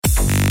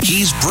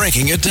He's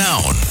breaking it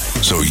down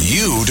so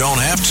you don't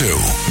have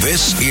to.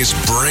 This is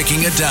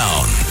Breaking It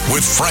Down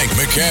with Frank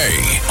McKay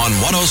on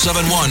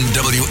 107.1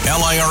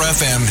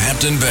 WLIR-FM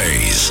Hampton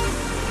Bays.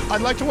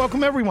 I'd like to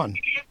welcome everyone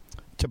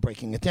to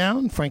Breaking It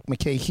Down. Frank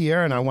McKay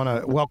here, and I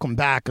want to welcome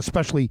back,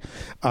 especially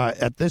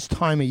at this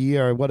time of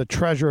year, what a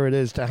treasure it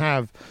is to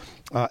have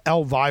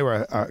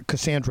Elvira,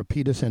 Cassandra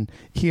Peterson,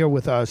 here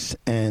with us.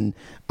 And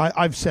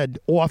I've said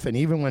often,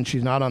 even when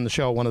she's not on the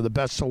show, one of the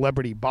best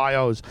celebrity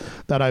bios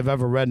that I've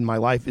ever read in my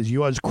life is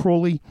yours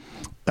truly,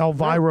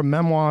 Elvira,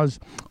 Memoirs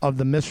of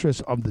the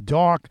Mistress of the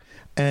Dark,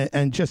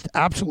 and just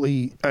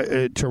absolutely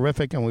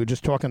terrific. And we were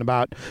just talking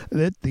about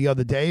it the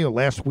other day or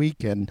last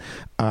week, and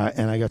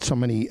I got so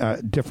many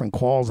different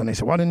calls, and they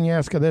said, "Why didn't you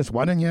ask her this?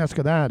 Why didn't you ask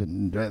her that?"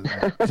 And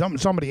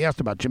somebody asked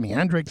about Jimi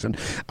Hendrix, and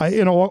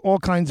all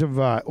kinds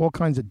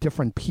of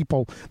different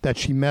people that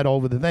she met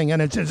over the thing.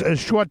 And it's a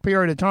short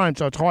period of time,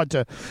 so it's hard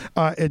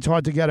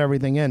to get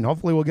everything in.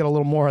 Hopefully, we'll get a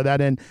little more of that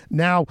in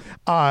now.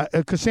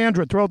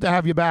 Cassandra, thrilled to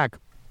have you back.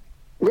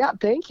 Yeah,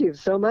 thank you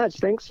so much.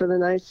 Thanks for the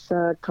nice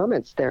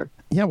comments there.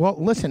 Yeah, well,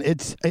 listen,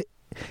 it's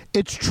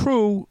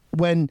true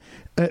when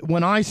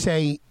I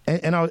say,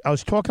 and I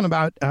was talking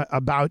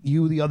about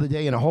you the other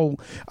day in a whole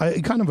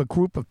kind of a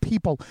group of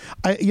people.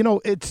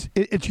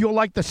 It's you're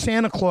like the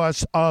Santa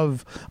Claus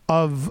of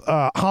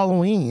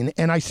Halloween,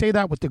 and I say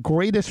that with the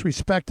greatest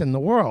respect in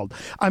the world.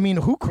 I mean,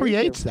 who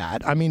creates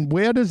that? I mean,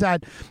 where does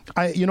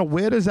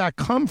that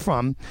come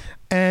from?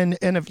 And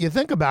if you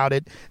think about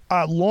it,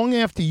 long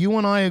after you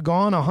and I are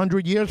gone,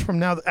 100 years from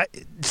now,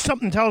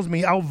 something tells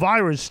me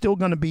Elvira is still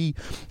going to be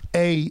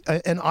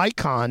an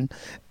icon,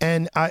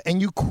 and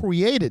you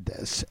created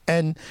this.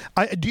 And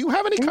do you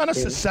have any kind of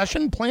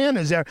succession plan?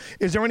 Is there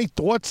any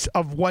thoughts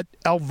of what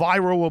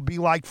Elvira will be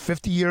like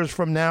 50 years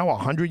from now,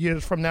 100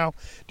 years from now?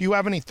 Do you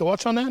have any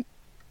thoughts on that?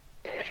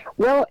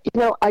 Well,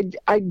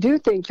 I do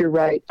think you're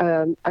right.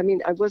 I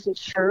mean, I wasn't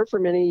sure for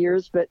many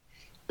years, but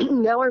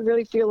now I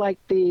really feel like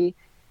the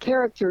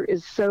character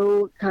is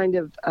so kind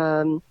of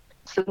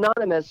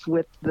synonymous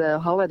with the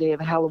holiday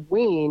of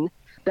Halloween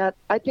that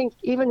I think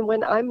even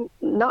when I'm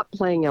not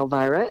playing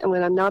Elvira and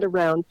when I'm not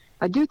around,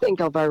 I do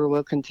think Elvira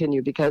will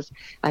continue, because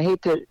I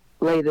hate to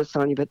lay this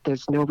on you, but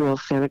there's no real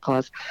Santa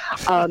Claus.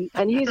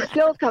 And he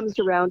still comes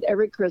around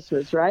every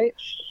Christmas, right?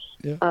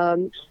 Yeah.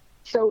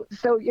 So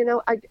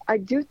I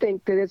do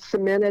think that it's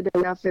cemented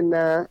enough in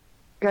the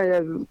kind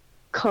of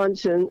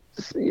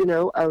conscience,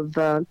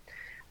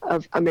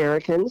 of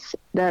Americans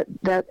that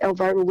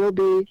Elvira will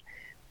be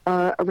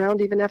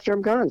around even after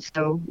I'm gone.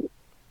 So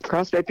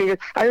cross my fingers.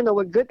 I don't know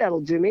what good that'll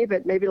do me,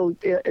 but maybe it'll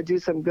do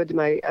some good to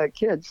my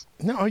kids.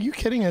 No, are you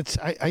kidding? I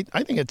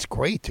think it's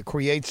great to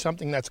create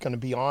something that's going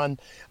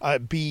to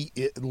be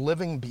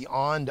living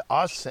beyond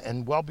us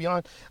and well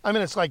beyond. I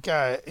mean, it's like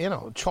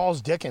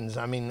Charles Dickens.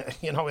 I mean,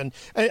 and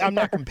I'm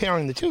not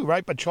comparing the two,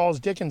 right? But Charles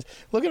Dickens.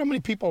 Look at how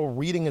many people are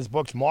reading his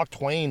books. Mark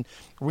Twain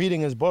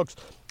reading his books.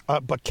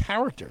 But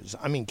characters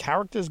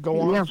go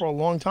on for a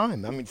long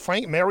time. I mean,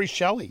 Mary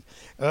Shelley,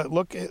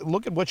 look at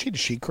what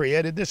she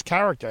created this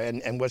character,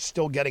 and we're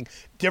still getting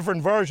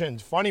different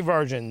versions, funny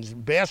versions,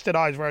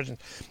 bastardized versions,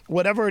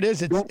 whatever it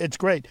is, it's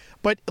great.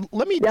 But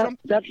let me jump.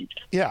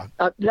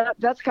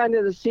 That's kind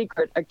of the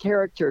secret, a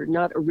character,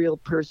 not a real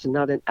person,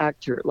 not an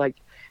actor. Like,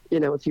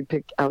 if you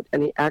pick out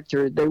any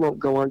actor, they won't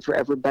go on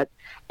forever, but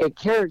a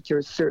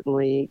character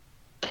certainly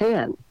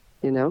can.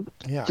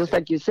 Just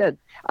like you said,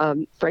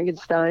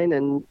 Frankenstein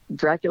and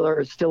Dracula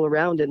are still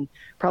around and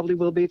probably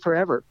will be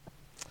forever.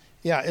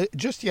 Yeah,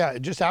 just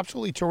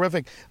absolutely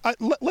terrific.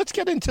 Let's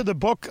get into the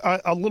book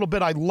a little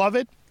bit. I love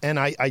it, and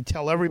I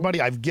tell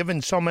everybody I've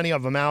given so many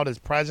of them out as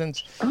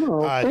presents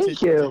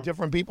to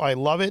different people. I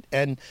love it,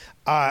 and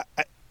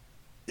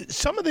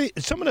some of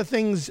the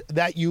things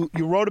that you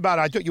wrote about,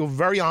 I thought you were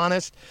very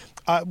honest.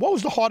 What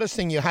was the hardest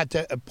thing you had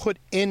to put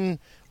in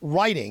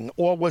writing,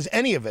 or was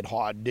any of it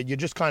hard? Did you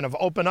just kind of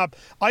open up?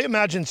 I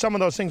imagine some of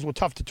those things were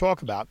tough to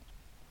talk about.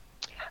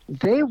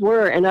 They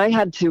were, and I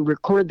had to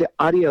record the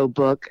audio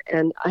book,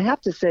 and I have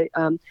to say,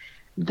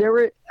 there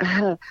were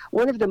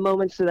one of the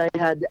moments that I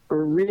had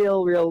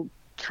real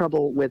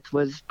trouble with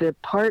was the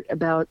part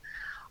about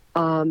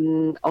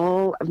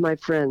all of my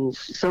friends,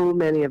 so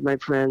many of my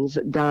friends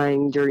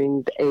dying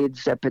during the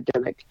AIDS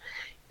epidemic.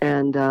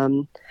 And,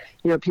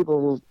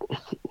 people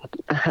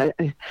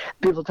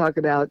talk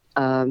about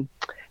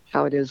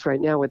how it is right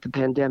now with the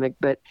pandemic.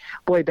 But,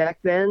 boy, back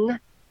then,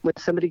 when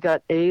somebody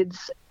got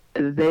AIDS,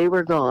 they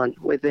were gone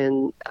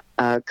within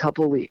a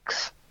couple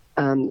weeks.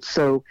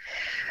 So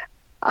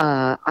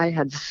I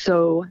had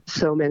so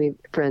many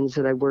friends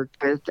that I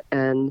worked with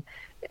and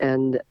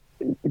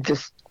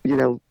just,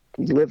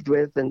 lived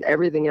with and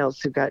everything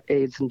else who got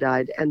AIDS and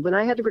died. And when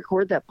I had to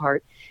record that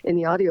part in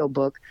the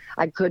audiobook,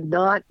 I could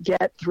not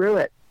get through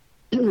it.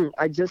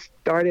 I just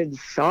started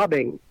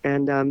sobbing,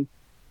 and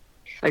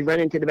I'd run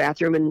into the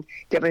bathroom and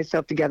get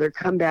myself together,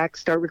 come back,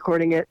 start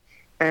recording it,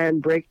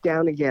 and break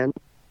down again.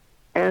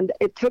 And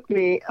it took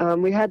me,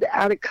 we had to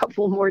add a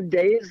couple more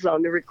days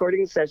on the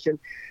recording session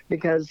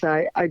because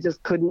I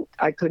just couldn't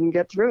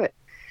get through it.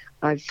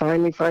 I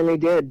finally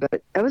did,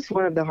 but that was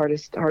one of the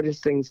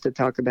hardest things to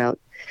talk about.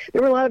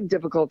 There were a lot of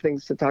difficult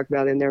things to talk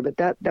about in there, but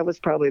that was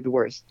probably the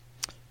worst.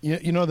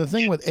 You know, the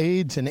thing with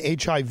AIDS and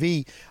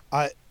HIV,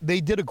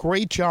 they did a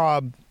great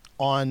job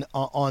on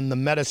the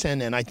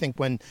medicine, and I think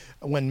when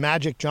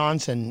Magic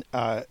Johnson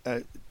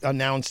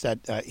announced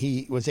that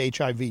he was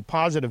HIV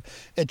positive,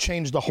 it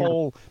changed the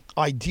whole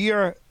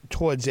idea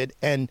towards it,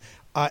 and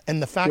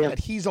the fact that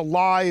he's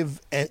alive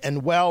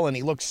and well, and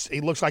he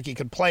looks like he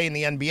could play in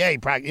the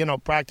NBA,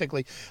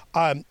 practically,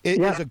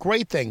 is a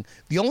great thing.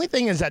 The only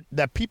thing is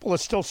that people are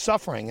still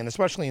suffering, and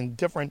especially in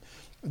different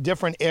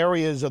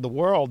areas of the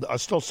world are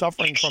still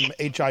suffering from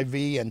HIV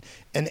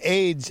and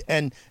AIDS,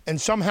 and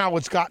somehow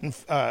it's gotten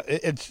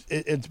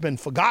it's been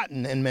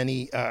forgotten in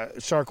many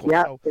circles.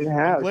 Yeah, so it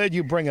has. I'm glad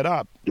you bring it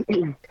up.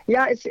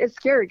 Yeah, it's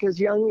scary because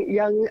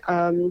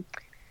young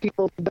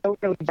people don't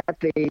really get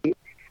the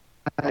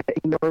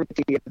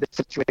enormity of the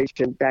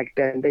situation back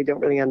then. They don't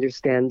really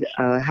understand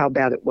how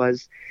bad it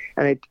was,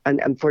 and I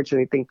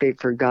unfortunately think they've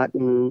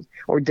forgotten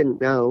or didn't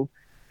know,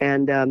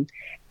 and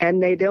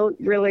they don't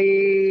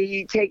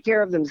really take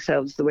care of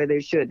themselves the way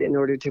they should in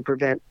order to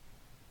prevent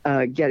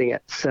getting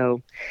it.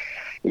 So,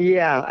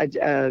 yeah,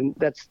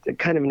 that's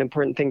kind of an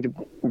important thing to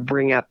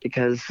bring up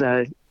because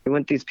we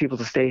want these people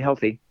to stay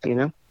healthy, you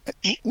know?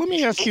 Let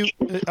me ask you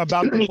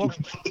about the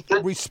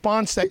book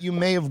response that you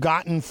may have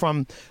gotten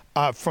from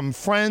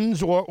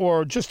friends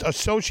or just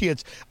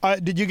associates.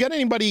 Did you get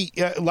anybody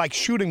like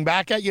shooting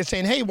back at you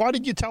saying, "Hey, why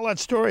did you tell that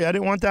story? I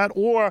didn't want that,"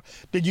 or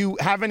did you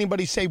have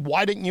anybody say,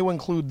 "Why didn't you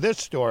include this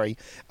story?"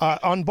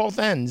 On both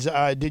ends,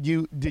 did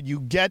you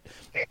get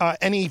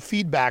any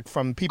feedback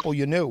from people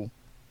you knew?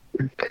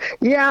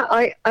 Yeah,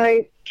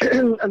 I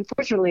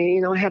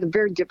unfortunately, I had a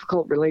very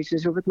difficult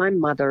relationship with my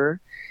mother.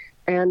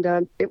 And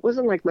it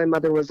wasn't like my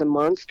mother was a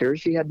monster.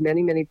 She had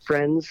many, many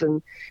friends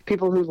and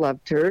people who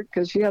loved her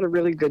because she had a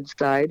really good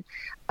side.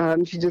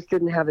 She just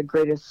didn't have the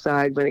greatest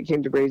side when it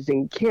came to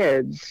raising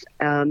kids.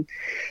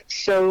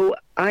 So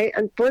I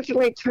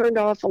unfortunately turned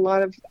off a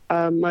lot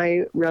of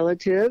my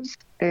relatives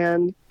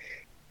and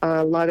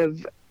a lot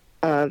of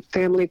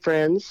family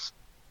friends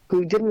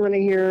who didn't want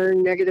to hear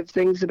negative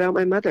things about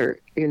my mother,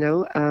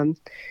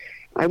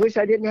 I wish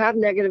I didn't have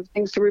negative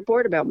things to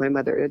report about my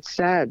mother. It's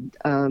sad.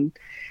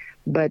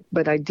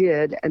 But I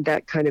did, and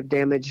that kind of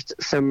damaged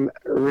some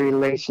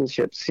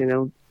relationships,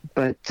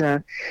 But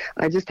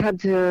I just had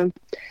to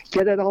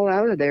get it all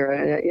out of there.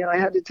 I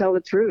had to tell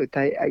the truth.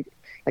 I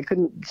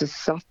couldn't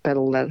just soft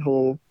pedal that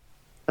whole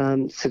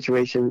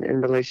situation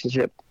and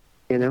relationship,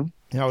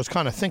 I was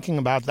kind of thinking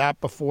about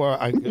that before,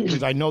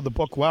 because I know the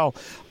book well.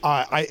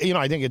 I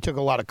think it took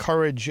a lot of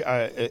courage.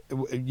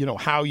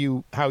 How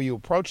you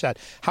approach that.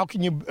 How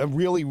can you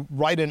really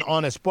write an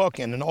honest book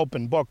and an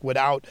open book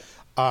without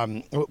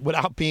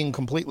being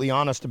completely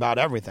honest about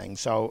everything?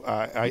 So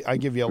I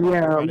give you a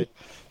lot of credit.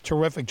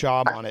 Terrific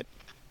job on it.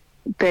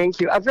 Thank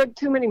you. I've read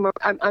too many more.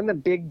 I'm a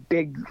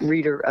big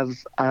reader of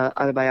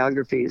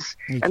autobiographies,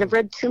 and I've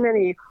read too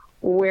many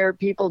where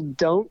people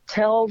don't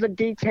tell the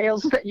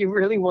details that you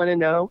really want to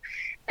know.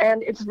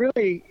 And it's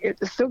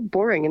so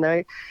boring. And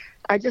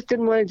I just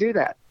didn't want to do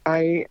that.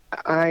 I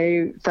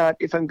thought,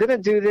 if I'm going to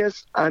do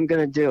this, I'm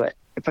going to do it.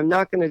 If I'm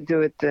not going to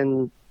do it,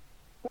 then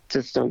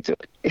just don't do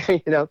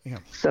it, Yeah.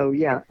 So,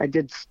 yeah, I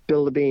did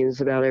spill the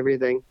beans about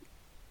everything.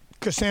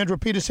 Cassandra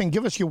Peterson,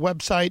 give us your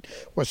website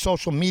or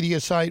social media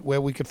site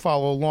where we could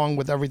follow along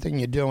with everything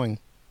you're doing.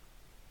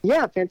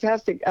 Yeah,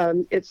 fantastic.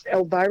 It's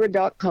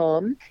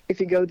Elvira.com. If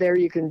you go there,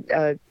 you can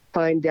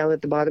find down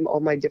at the bottom all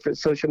my different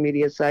social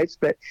media sites.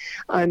 But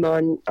I'm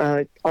on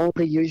all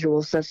the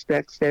usual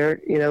suspects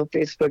there,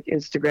 Facebook,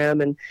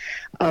 Instagram,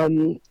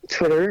 and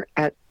Twitter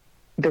at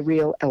The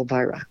Real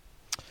Elvira.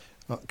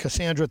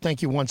 Cassandra,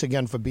 thank you once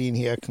again for being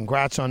here.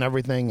 Congrats on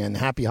everything, and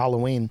happy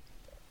Halloween.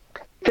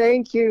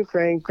 Thank you,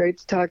 Frank. Great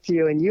to talk to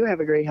you, and you have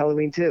a great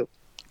Halloween, too.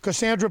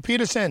 Cassandra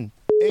Peterson,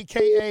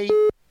 a.k.a.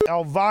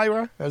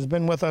 Elvira, has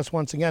been with us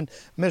once again,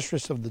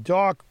 Mistress of the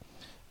Dark,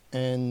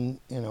 and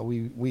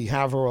we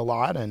have her a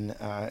lot, and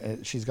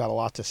she's got a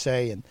lot to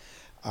say, and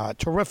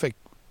terrific,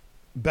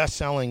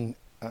 best-selling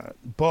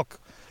book,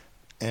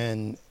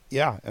 and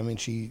yeah, I mean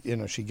she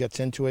gets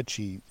into it.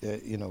 She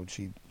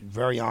she's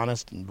very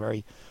honest and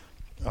very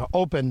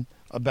open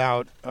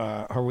about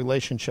her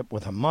relationship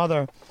with her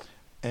mother,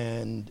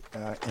 and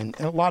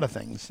a lot of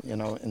things,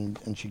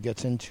 and she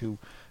gets into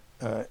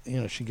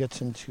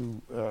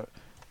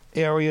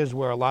areas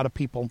where a lot of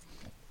people,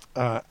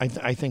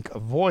 I think,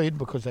 avoid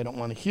because they don't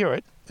want to hear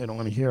it. They don't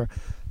want to hear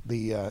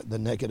the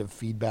negative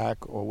feedback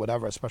or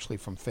whatever, especially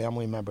from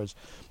family members.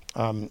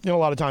 A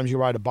lot of times you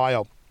write a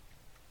bio,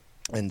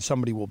 and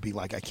somebody will be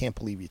like, "I can't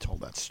believe you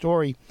told that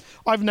story."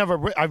 I've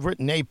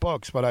written 8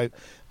 books, but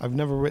I've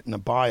never written a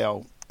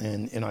bio,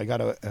 and I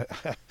gotta.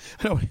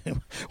 Nobody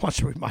wants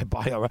to read my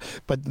bio,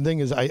 right? But the thing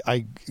is,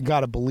 I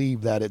gotta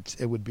believe that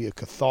it would be a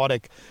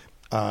cathartic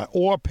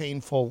or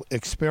painful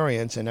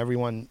experience, and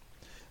everyone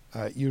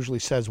usually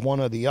says one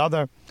or the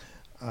other,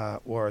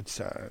 or it's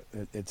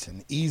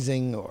an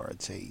easing, or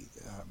it's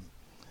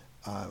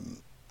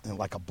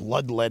like a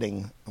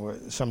bloodletting or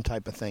some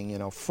type of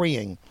thing,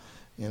 freeing.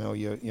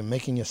 You're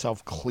making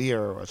yourself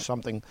clear or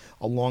something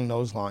along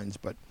those lines.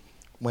 But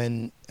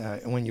when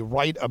you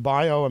write a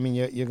bio, I mean,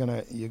 you're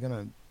gonna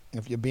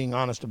if you're being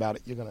honest about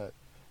it, you're gonna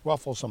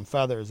ruffle some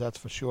feathers, that's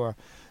for sure.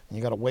 And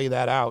you got to weigh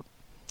that out.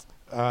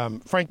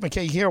 Frank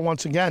McKay here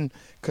once again.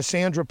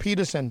 Cassandra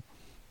Peterson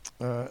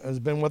has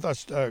been with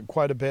us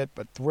quite a bit,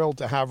 but thrilled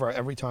to have her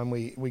every time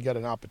we get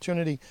an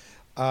opportunity.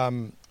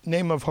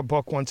 Name of her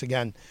book, once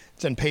again,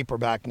 it's in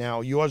paperback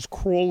now. Yours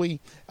Cruelly,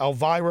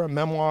 Elvira,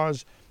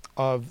 Memoirs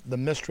of the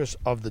Mistress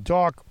of the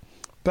Dark.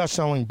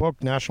 Best-selling book,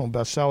 national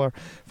bestseller.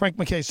 Frank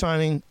McKay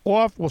signing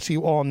off. We'll see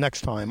you all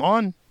next time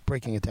on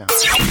Breaking It Down.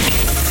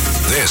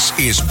 This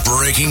is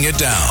Breaking It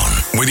Down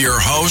with your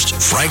host,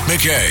 Frank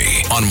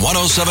McKay, on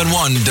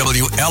 107.1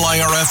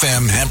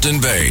 WLIR-FM Hampton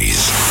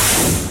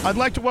Bays. I'd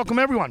like to welcome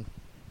everyone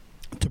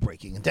to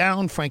Breaking It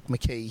Down. Frank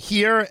McKay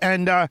here.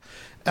 And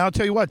I'll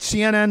tell you what,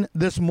 CNN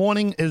this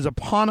morning is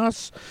upon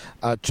us.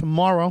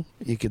 Tomorrow,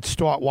 you could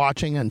start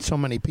watching, and so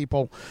many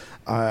people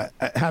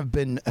have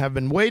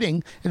been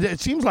waiting. It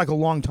seems like a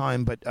long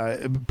time, but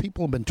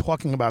people have been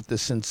talking about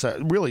this since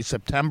really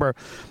September,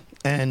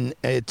 and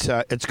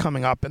it's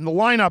coming up. And the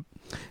lineup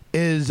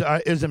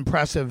is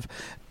impressive,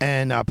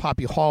 and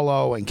Poppy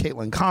Harlow and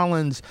Caitlin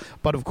Collins,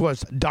 but of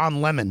course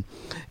Don Lemon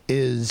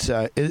is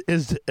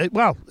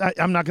well,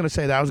 I'm not going to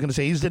say that. I was going to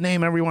say he's the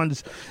name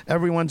everyone's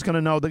going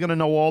to know. They're going to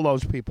know all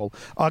those people.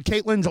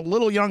 Caitlin's a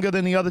little younger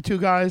than the other two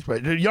guys,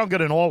 but younger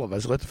than all of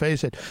us, let's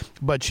face it.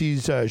 But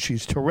she's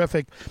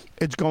terrific.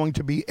 It's going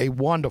to be a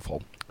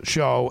wonderful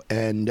show,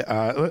 and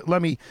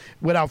let me,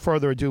 without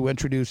further ado,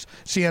 introduce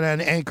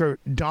CNN anchor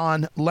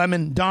Don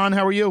Lemon. Don,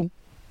 how are you?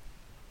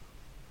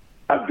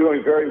 I'm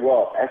doing very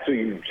well. Actually,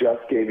 you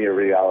just gave me a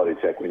reality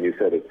check when you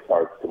said it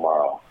starts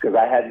tomorrow, because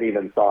I hadn't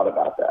even thought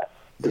about that.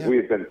 Because we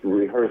have been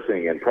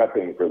rehearsing and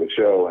prepping for the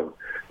show,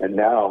 and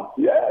now,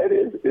 it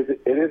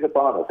is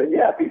upon us. And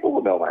people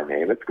will know my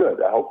name. It's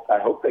good. I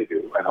hope they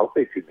do. I hope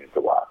they tune in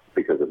to watch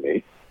because of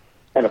me,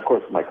 and of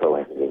course my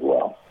co-anchors as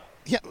well.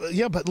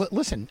 Yeah. But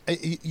listen,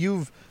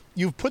 you've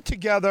put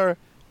together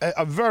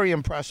a very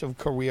impressive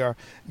career.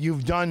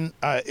 You've done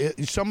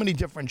so many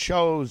different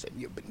shows.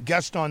 You've been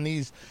guest on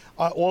these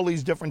all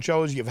these different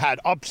shows. You've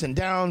had ups and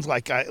downs,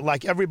 like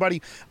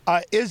everybody.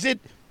 Is it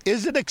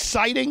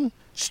exciting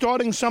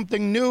starting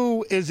something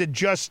new? Is it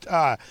just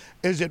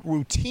is it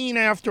routine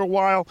after a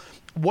while?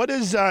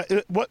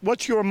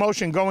 What's your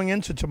emotion going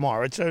into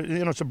tomorrow? It's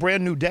a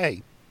brand new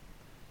day.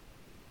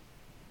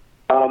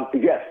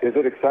 Yes. Is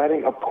it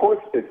exciting? Of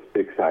course, it's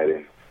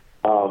exciting.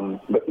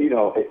 But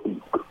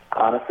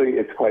honestly,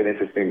 it's quite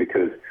interesting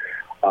because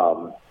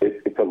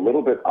it's a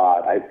little bit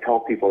odd. I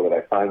tell people that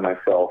I find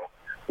myself,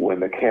 when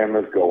the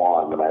cameras go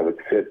on, when I would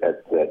sit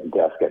at the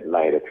desk at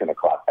night at 10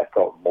 o'clock, I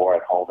felt more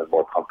at home and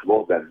more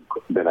comfortable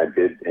than I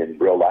did in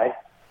real life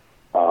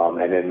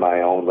and in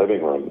my own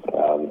living room.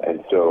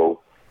 And so,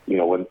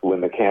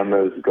 when the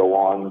cameras go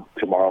on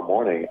tomorrow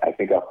morning, I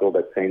think I'll feel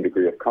that same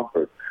degree of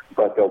comfort.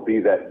 But it'll be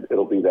that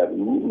little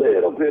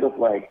bit of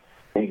like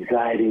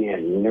anxiety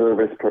and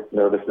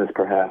nervousness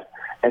perhaps,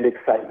 and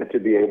excitement to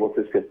be able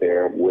to sit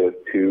there with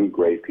two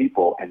great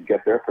people and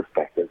get their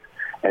perspectives.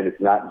 And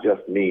it's not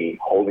just me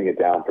holding it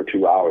down for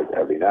 2 hours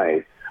every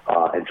night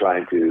and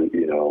trying to,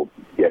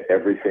 get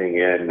everything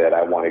in that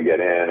I want to get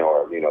in,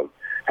 or,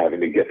 having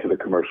to get to the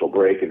commercial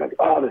break and like,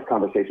 oh, this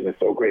conversation is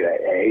so great, I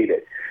hate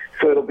it.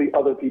 So it'll be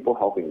other people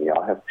helping me.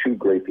 I'll have two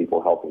great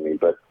people helping me.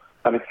 But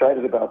I'm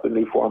excited about the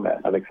new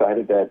format. I'm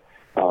excited that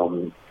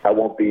I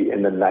won't be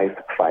in the knife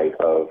fight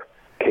of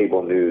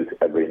cable news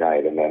every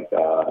night, and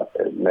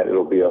that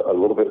it'll be a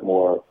little bit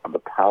more of a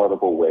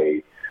palatable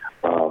way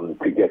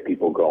to get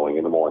people going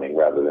in the morning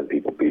rather than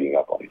people beating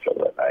up on each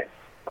other at night.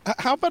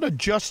 How about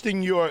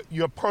adjusting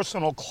your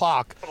personal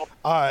clock?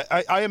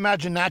 I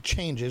imagine that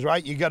changes,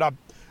 right? You get up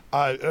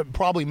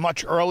probably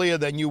much earlier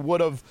than you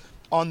would have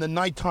on the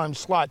nighttime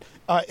slot.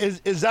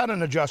 Is that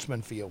an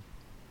adjustment for you?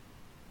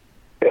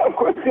 Yeah, of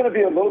course it's going to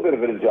be a little bit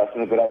of an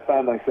adjustment, but I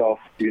find myself,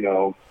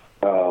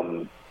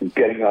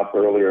 getting up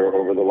earlier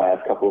over the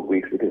last couple of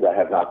weeks because I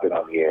have not been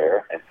on the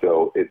air. And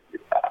so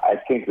I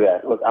think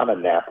that, look, I'm a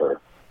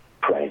napper,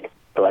 Frank,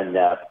 so I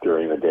nap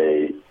during the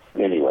day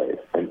anyways.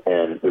 And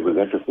it was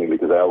interesting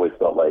because I always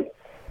felt like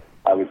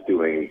I was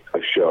doing a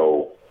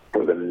show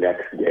for the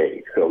next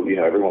day. So,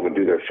 everyone would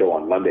do their show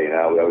on Monday, and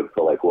I would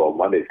feel like, well,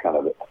 Monday's kind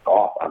of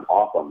off. I'm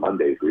off on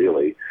Mondays,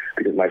 really,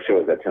 because my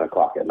show is at 10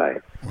 o'clock at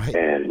night. Right.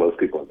 And most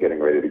people are getting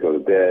ready to go to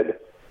bed,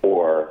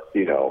 or,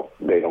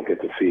 they don't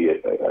get to see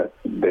it.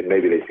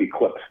 Maybe they see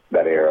clips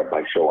that air of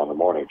my show on the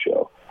morning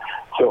show.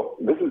 So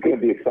this is going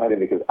to be exciting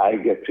because I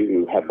get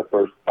to have the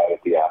first bite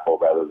at the apple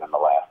rather than the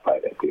last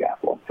bite at the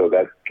apple. So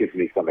that gives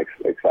me some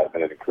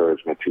excitement and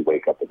encouragement to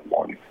wake up in the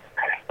morning.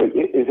 But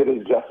is it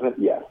an adjustment?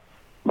 Yes.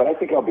 But I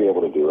think I'll be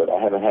able to do it.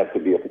 I haven't had to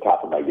be at the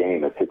top of my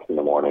game at 6 in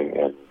the morning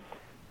and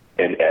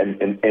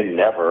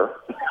never.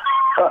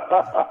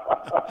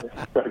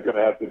 I'm going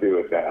to have to do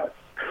it now.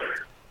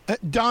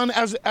 Don,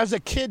 as a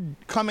kid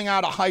coming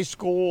out of high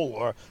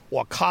school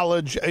or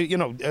college,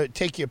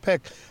 take your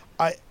pick,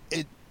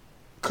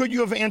 could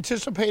you have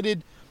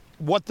anticipated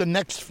what the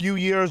next few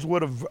years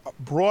would have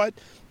brought?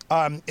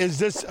 Is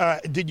this?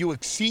 Did you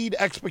exceed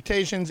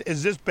expectations?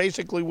 Is this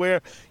basically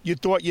where you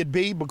thought you'd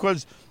be?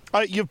 Because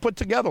you've put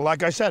together,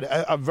 like I said,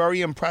 a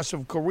very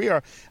impressive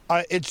career.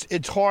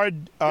 It's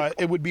hard.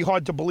 It would be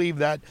hard to believe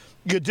that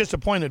you're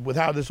disappointed with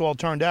how this all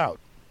turned out.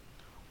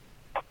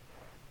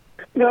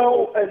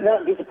 No, I'm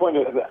not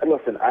disappointed.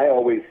 Listen, I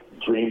always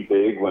dreamed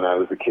big when I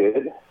was a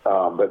kid,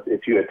 but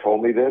if you had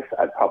told me this,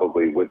 I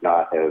probably would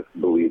not have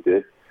believed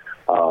it.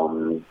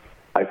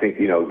 I think,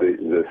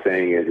 the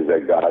saying is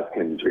that God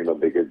can dream a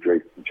bigger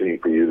dream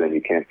for you than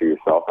you can for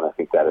yourself, and I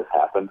think that has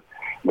happened.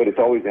 But it's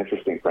always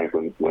interesting, Frank,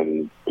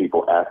 when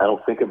people ask. I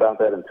don't think about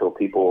that until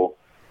people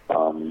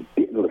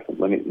listen.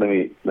 Let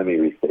me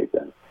restate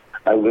that.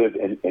 I live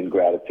in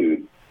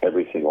gratitude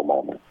every single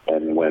moment,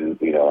 and when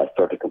I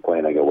start to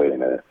complain, I go, wait a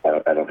minute,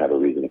 I don't have a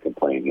reason to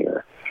complain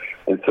here.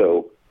 And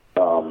so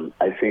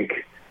I think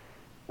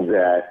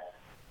that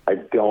I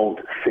don't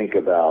think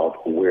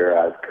about where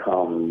I've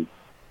come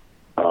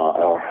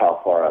or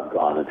how far I've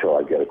gone until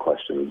I get a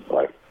question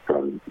like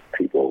from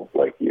people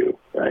like you,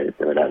 right?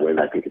 And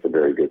I think it's a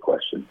very good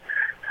question.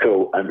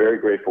 So I'm very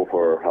grateful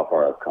for how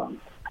far I've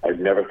come. I've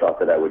never thought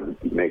that I would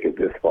make it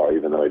this far,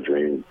 even though I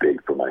dreamed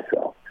big for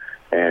myself.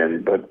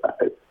 But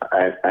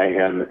I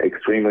am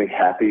extremely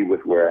happy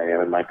with where I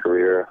am in my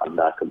career. I'm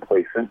not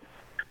complacent,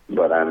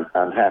 but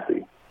I'm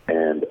happy,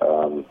 and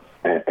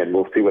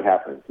we'll see what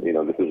happens. This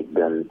has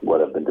been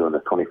what I've been doing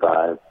this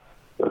 25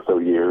 or so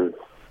years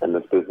in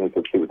this business.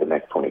 Let's see what the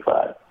next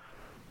 25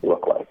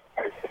 look like.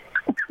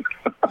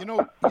 You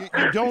don't.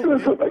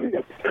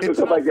 It's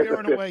not fair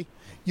in a way.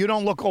 You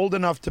don't look old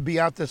enough to be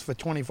at this for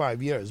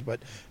 25 years, but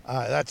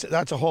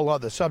that's a whole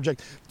other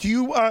subject. Do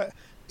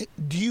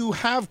you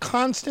have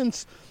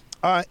constance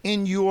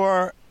in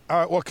your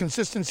or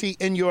consistency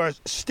in your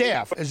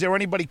staff? Is there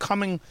anybody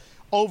coming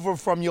over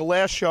from your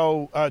last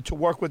show to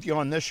work with you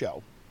on this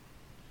show?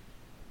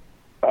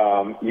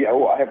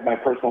 I have my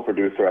personal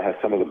producer. I have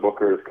some of the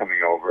bookers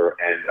coming over,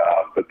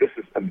 but this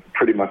is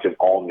pretty much an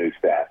all-new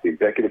staff. The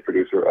executive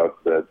producer of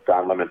the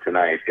Don Lemon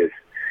Tonight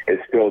is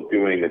still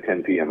doing the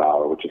 10 p.m.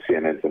 hour, which is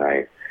CNN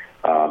Tonight,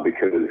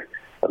 because,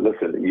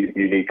 listen,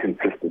 you need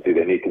consistency.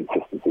 They need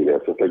consistency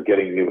there. So if they're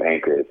getting new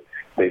anchors,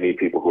 they need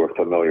people who are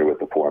familiar with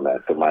the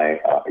format. So my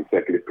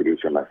executive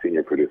producer and my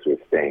senior producer is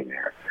staying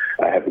there.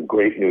 I have a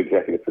great new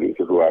executive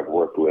producer who I've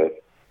worked with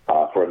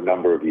for a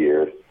number of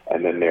years.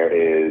 And then there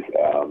is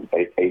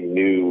a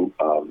new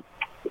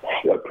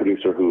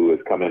producer who has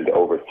come in to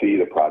oversee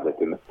the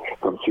project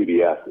from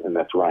CBS, and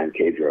that's Ryan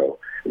Cadro.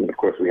 And, of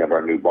course, we have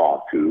our new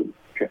boss who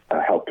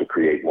helped to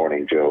create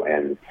Morning Joe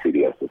and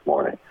CBS This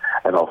Morning,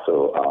 and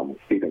also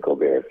Stephen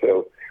Colbert.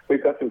 So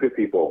we've got some good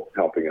people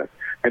helping us.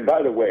 And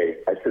by the way,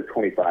 I said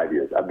 25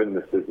 years. I've been in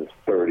this business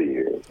 30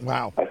 years.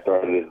 Wow. I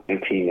started in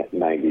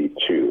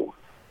 1992.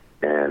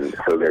 And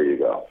so there you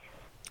go.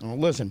 Well,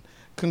 listen,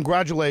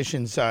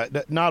 congratulations,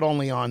 not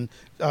only on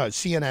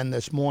CNN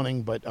This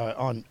Morning, but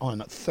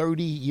on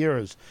 30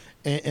 years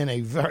in a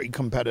very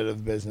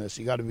competitive business.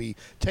 You got to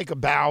take a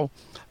bow.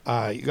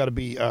 You got to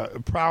be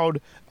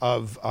proud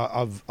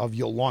of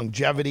your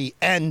longevity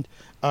and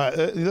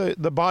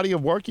the body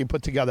of work you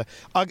put together.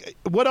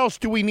 What else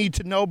do we need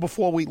to know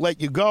before we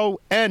let you go?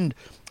 And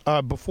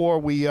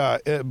before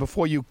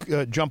you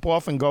jump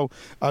off and go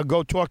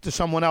talk to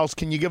someone else,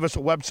 can you give us a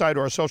website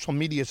or a social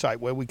media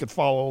site where we could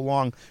follow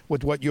along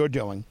with what you're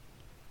doing?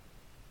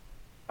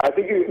 I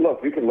think you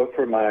can look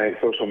for my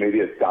social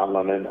media. It's Don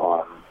Lemon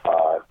on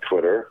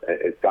Twitter.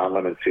 It's Don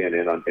Lemon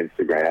CNN on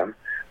Instagram,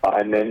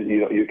 and then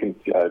you can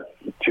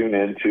tune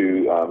in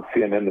to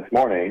CNN This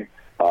Morning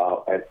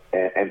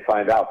and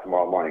find out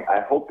tomorrow morning.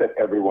 I hope that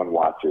everyone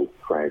watches,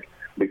 Frank,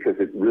 because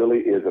it really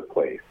is a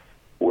place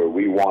where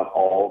we want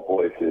all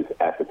voices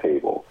at the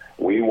table.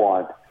 We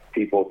want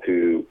people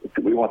to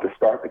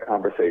start the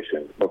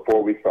conversation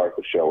before we start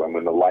the show. And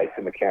when the lights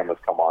and the cameras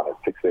come on at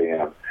 6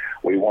 a.m.,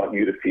 we want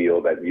you to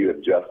feel that you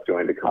have just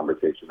joined a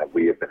conversation that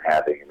we have been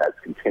having and that's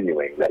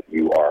continuing, that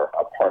you are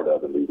a part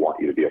of and we want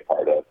you to be a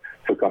part of.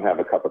 So come have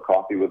a cup of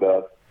coffee with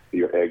us,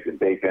 your eggs and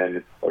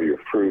bacon, or your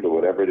fruit, or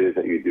whatever it is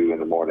that you do in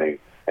the morning,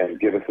 and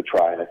give us a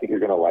try. And I think you're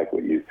going to like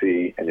what you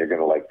see, and you're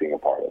going to like being a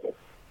part of it.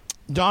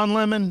 Don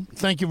Lemon,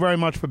 thank you very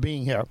much for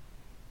being here.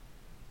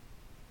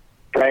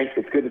 Frank,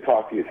 it's good to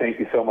talk to you. Thank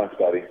you so much,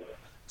 buddy.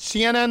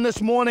 CNN This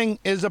Morning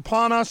is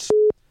upon us.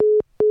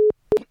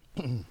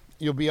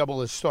 You'll be able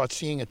to start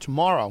seeing it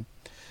tomorrow.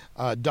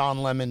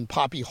 Don Lemon,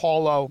 Poppy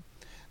Harlow,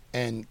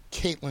 and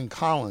Caitlin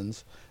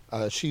Collins.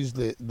 She's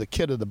the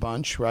kid of the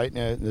bunch, right?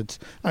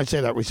 I say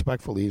that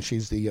respectfully.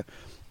 She's the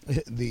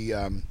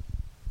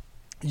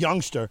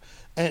youngster,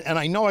 and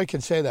I know I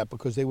can say that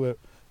because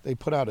they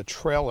put out a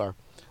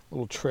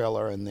little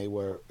trailer, and they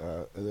were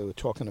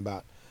talking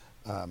about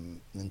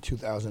in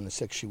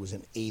 2006 she was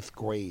in 8th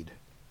grade,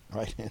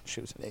 right?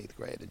 She was in 8th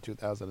grade in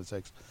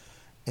 2006,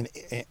 and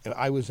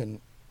I was in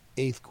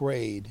 8th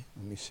grade.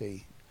 Let me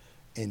see,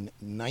 in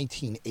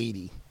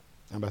 1980.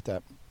 How about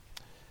that?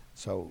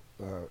 So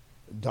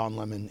Don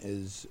Lemon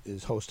is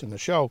hosting a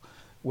show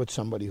with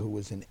somebody who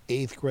was in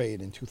 8th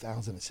grade in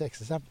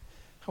 2006.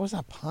 How is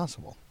that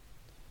possible?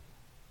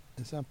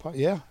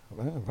 Yeah,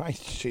 right.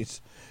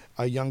 She's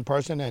a young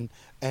person,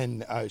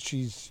 and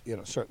she's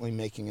certainly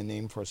making a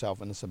name for herself,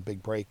 and it's a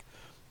big break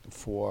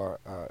for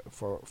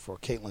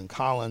Caitlin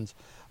Collins.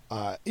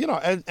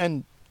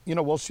 And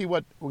we'll see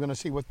we're going to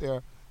see what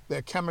their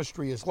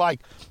chemistry is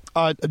like.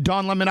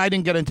 Don Lemon, I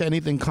didn't get into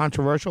anything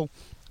controversial,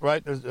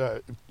 right?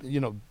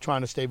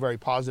 Trying to stay very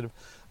positive.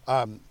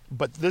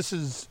 But this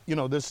is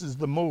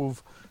the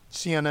move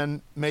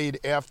CNN made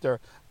after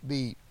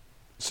the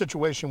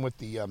situation with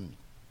the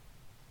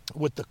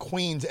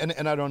Queens,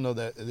 and I don't know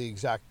the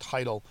exact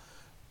title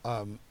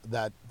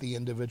that the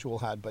individual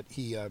had, but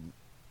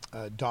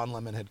Don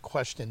Lemon had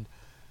questioned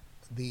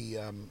the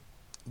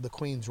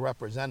Queen's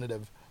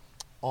representative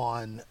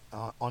on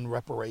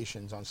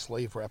reparations, on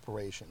slave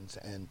reparations,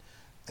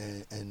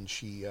 and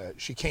she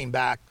came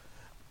back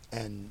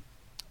and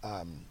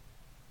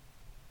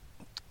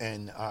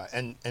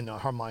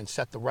her mind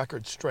set the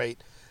record straight,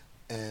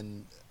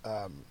 and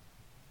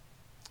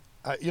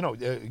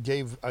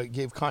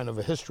gave kind of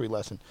a history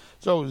lesson.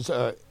 So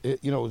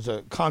it was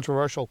a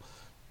controversial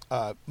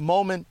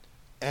moment,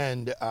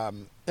 and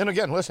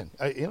again, listen,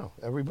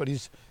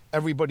 everybody's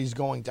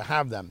going to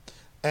have them,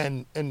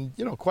 and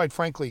quite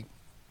frankly,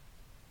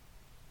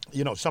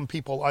 some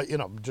people,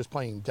 just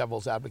playing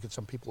devil's advocate,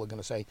 some people are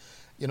going to say,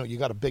 you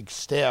got a big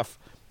staff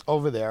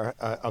over there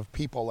of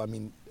people. I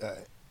mean,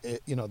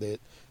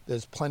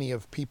 there's plenty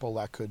of people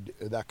that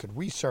could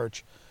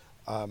research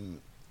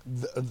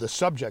the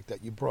subject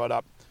that you brought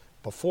up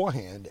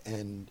beforehand,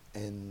 and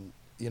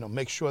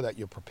make sure that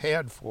you're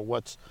prepared for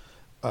what's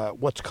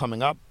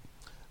coming up.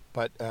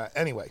 But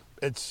anyway,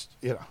 it's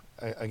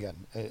again,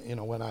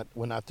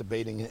 we're not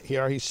debating it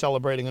here. He's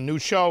celebrating a new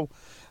show,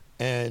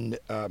 and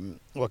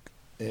look,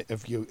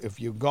 if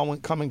you're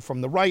coming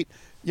from the right,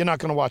 you're not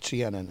going to watch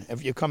CNN.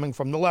 If you're coming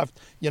from the left,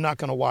 you're not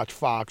going to watch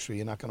Fox, or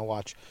you're not going to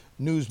watch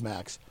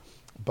Newsmax.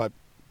 But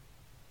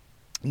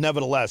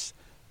nevertheless,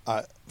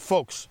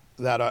 folks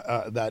that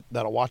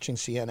are watching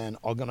CNN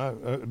are going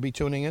to be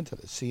tuning into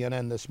this.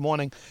 CNN this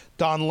morning,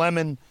 Don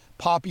Lemon,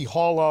 Poppy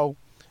Harlow,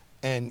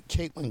 and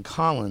Caitlin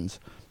Collins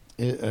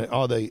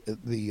are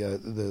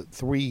the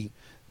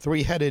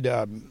three-headed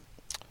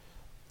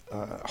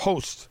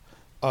hosts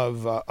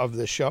of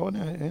the show,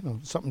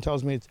 and something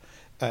tells me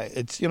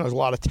it's there's a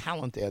lot of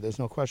talent there. There's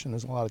no question.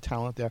 There's a lot of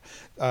talent there.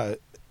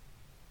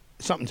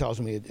 Something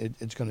tells me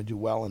it's going to do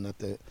well, and that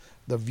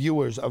the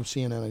viewers of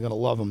CNN are going to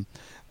love them.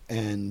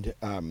 And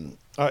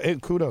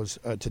kudos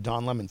to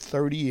Don Lemon.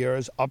 30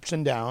 years, ups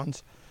and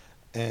downs,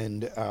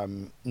 and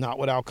not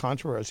without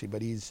controversy.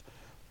 But he's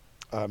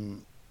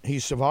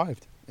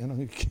survived.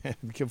 You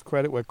can't give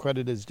credit where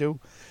credit is due.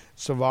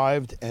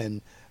 Survived,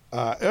 and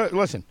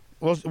listen.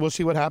 We'll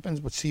see what happens,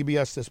 but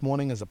CBS this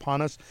morning is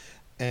upon us,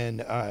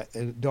 and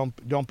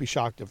don't be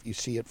shocked if you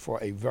see it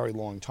for a very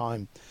long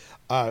time.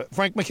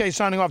 Frank McKay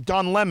signing off.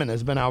 Don Lemon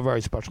has been our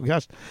very special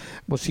guest.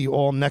 We'll see you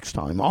all next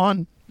time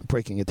on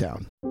Breaking It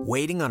Down.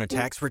 Waiting on a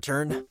tax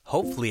return?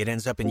 Hopefully it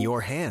ends up in your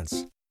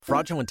hands.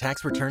 Fraudulent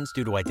tax returns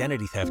due to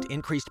identity theft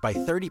increased by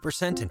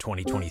 30% in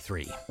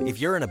 2023. If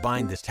you're in a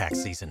bind this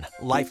tax season,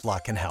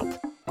 LifeLock can help.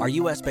 Our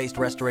U.S.-based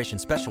restoration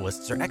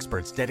specialists are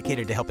experts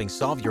dedicated to helping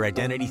solve your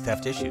identity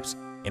theft issues.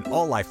 And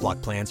all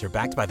LifeLock plans are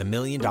backed by the $1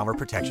 Million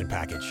Protection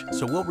Package.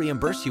 So we'll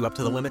reimburse you up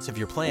to the limits of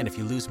your plan if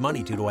you lose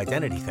money due to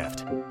identity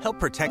theft. Help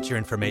protect your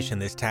information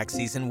this tax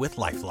season with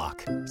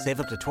LifeLock.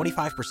 Save up to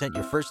 25%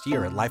 your first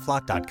year at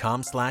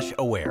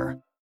LifeLock.com/aware.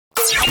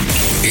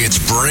 It's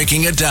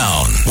Breaking It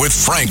Down with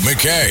Frank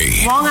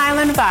McKay. Long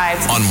Island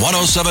Vibes. On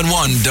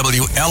 107.1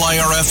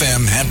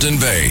 WLIR-FM Hampton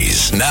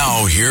Bays.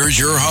 Now, here's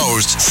your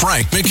host,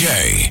 Frank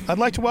McKay. I'd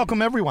like to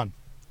welcome everyone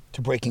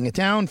to Breaking It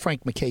Down.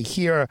 Frank McKay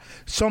here.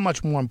 So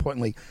much more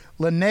importantly,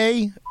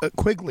 Linnea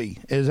Quigley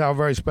is our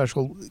very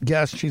special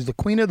guest. She's the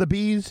queen of the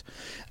bees,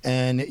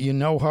 and you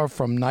know her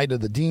from Night of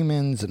the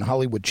Demons and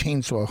Hollywood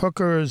Chainsaw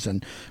Hookers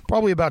and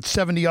probably about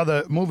 70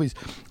 other movies.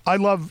 I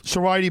love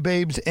Sorority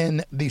Babes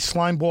in the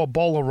Slimeball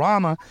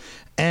Bowl-orama,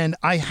 and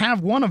I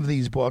have one of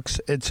these books.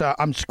 It's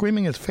I'm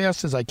Screaming as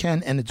Fast as I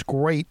Can, and it's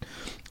great.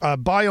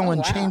 Bio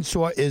and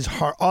Chainsaw is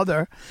her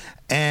other,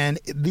 and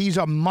these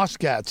are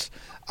must-gets.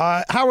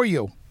 How are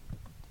you?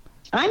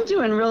 I'm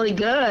doing really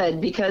good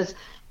because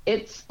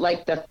it's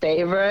like the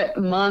favorite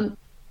month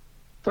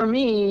for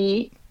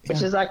me,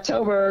 which is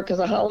October because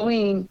of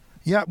Halloween.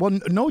 Yeah, well,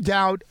 no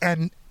doubt.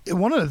 And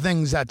one of the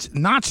things that's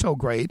not so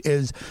great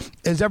is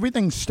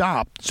everything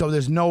stopped. So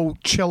there's no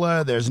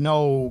Chilla, there's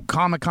no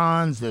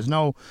Comic-Cons, there's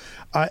no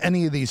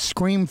any of these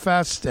Scream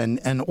Fest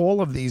and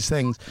all of these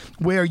things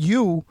where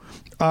you...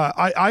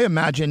 I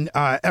imagine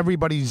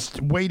everybody's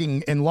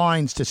waiting in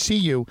lines to see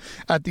you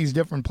at these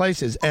different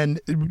places, and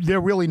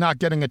they're really not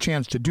getting a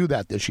chance to do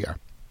that this year.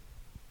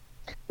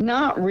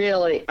 Not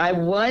really. I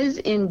was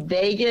in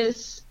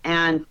Vegas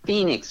and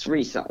Phoenix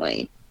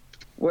recently,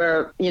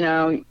 where, you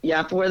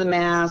have to wear the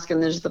mask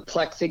and there's the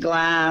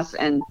plexiglass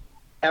and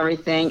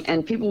everything.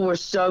 And people were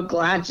so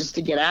glad just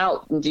to get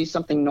out and do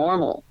something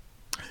normal.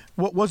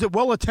 Was it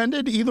well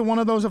attended, either one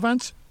of those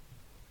events?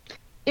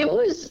 It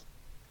was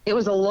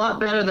a lot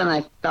better than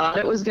I thought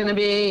it was going to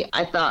be.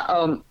 I thought,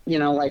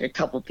 like a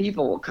couple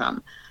people will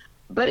come.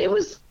 But it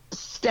was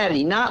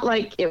steady, not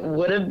like it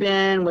would have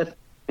been with,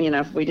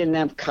 if we didn't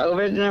have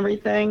COVID and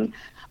everything.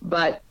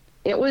 But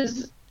it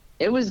was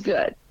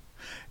good.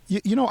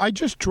 I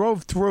just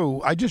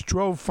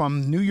drove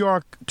from New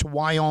York to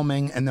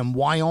Wyoming, and then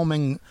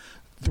Wyoming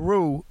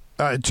through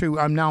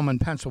I'm now in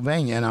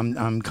Pennsylvania, and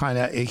I'm kind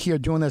of here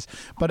doing this.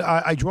 But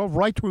I drove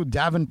right through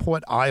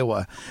Davenport,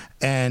 Iowa,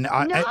 and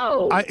I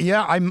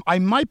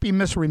might be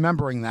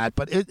misremembering that.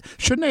 But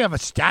shouldn't they have a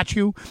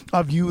statue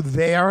of you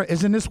there?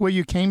 Isn't this where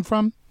you came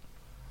from?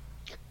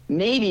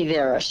 Maybe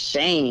they're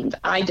ashamed.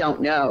 I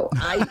don't know.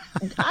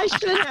 I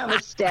should have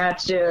a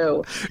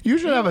statue. You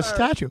should have a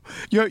statue.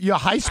 Your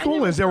high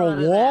school, is there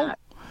a wall?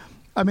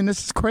 I mean,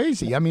 this is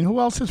crazy. I mean, who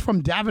else is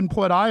from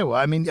Davenport, Iowa?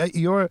 I mean,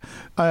 you're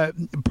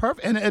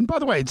perfect. And by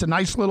the way, it's a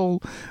nice little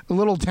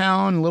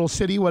town, little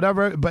city,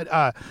 whatever. But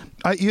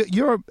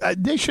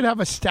they should have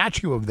a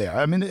statue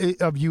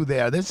of you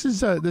there. This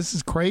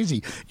is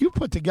crazy. You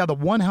put together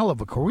one hell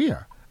of a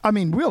career. I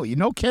mean, really,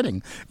 no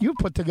kidding. You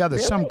put together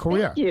some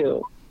career. Thank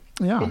you.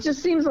 Yeah. It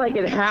just seems like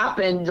it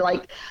happened,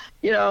 like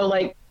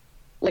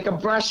a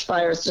brush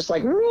fire. It's just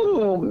like,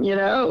 boom,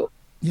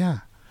 Yeah.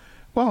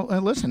 Well,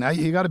 listen,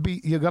 you got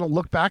to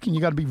look back, and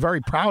you got to be very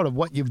proud of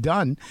what you've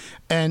done,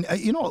 and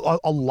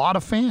a lot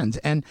of fans.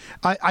 And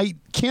I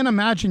can't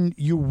imagine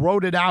you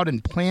wrote it out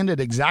and planned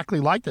it exactly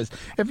like this.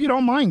 If you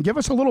don't mind, give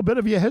us a little bit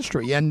of your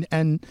history, and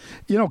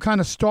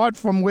kind of start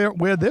from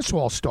where this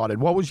all started.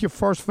 What was your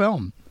first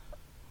film?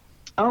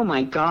 Oh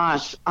my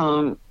gosh.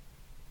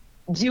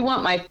 Do you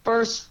want my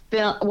first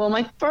film? Well,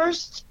 my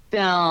first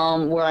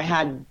film where I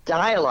had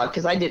dialogue,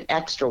 because I did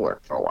extra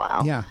work for a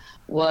while. Yeah.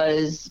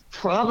 Was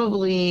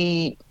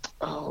probably,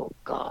 I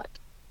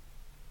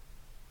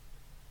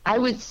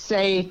would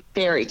say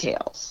Fairy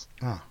Tales,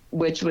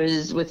 which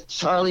was with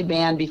Charlie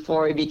Band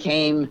before he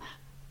became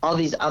all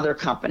these other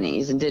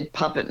companies and did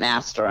Puppet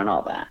Master and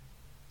all that.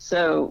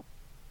 So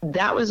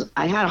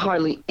I had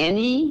hardly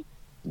any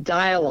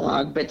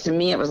dialogue, but to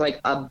me it was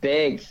like a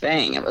big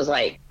thing. It was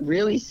like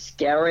really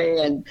scary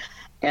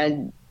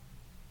and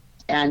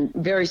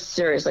very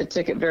serious. I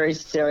took it very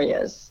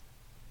serious.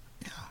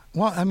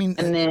 Well, I mean,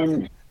 and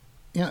then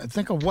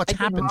think of what's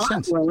happened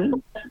since.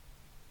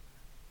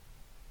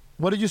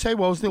 What did you say?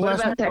 What was the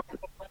last one?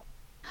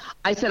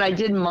 I said I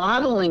did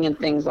modeling and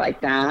things like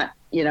that,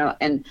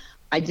 and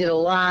I did a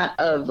lot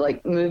of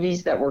like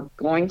movies that were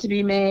going to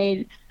be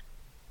made,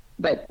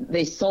 but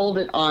they sold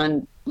it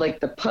on like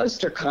the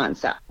poster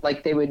concept.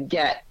 Like they would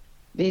get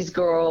these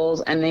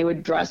girls and they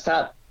would dress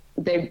up.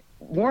 They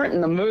weren't in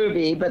the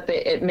movie, but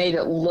it made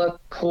it look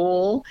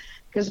cool,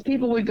 because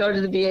people would go to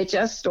the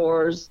VHS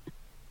stores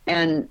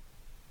and,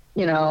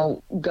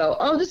 go,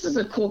 oh, this is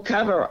a cool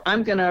cover.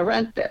 I'm going to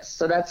rent this.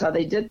 So that's how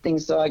they did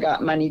things. So I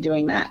got money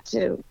doing that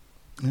too.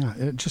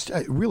 Yeah, just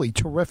really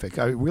terrific.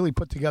 I really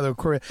put together a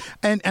career.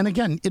 And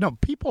again,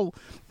 people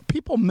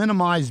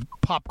minimize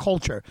pop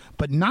culture,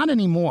 but not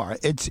anymore.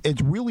 It's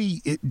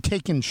really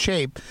taken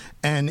shape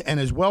and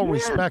is well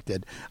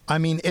respected. I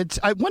mean,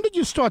 when did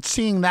you start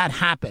seeing that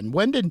happen?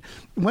 When did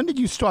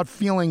you start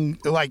feeling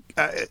like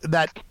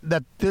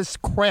that this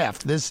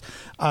craft, this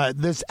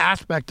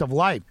aspect of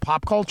life,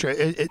 pop culture,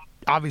 it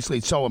obviously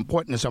it's so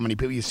important to so many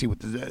people. You see with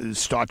the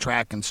Star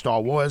Trek and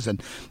Star Wars,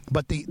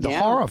 but the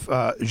horror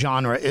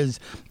genre is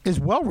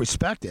well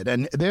respected.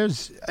 And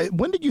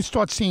when did you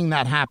start seeing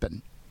that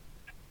happen?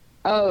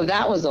 Oh,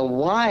 that was a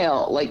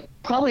while, like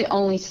probably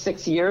only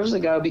 6 years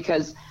ago,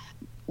 because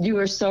you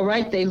were so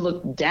right. They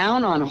looked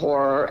down on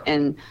horror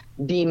and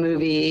B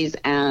movies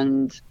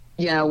and,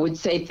 would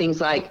say things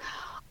like,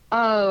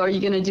 oh, are you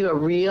going to do a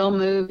real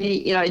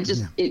movie?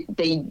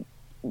 They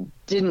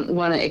didn't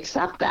want to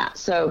accept that.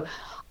 So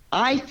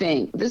I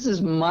think, this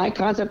is my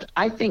concept,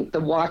 I think The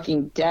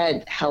Walking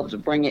Dead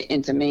helped bring it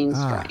into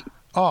mainstream.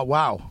 Oh,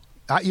 wow.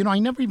 I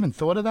never even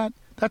thought of that.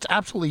 That's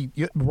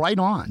absolutely right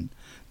on.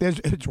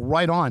 It's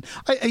right on.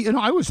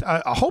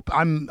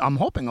 I'm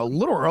hoping a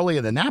little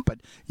earlier than that, but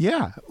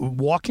yeah,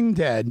 Walking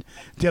Dead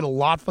did a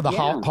lot for the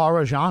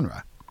horror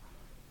genre.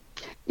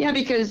 Yeah,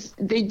 because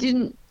they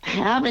didn't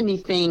have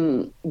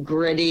anything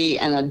gritty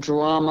and a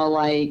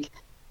drama-like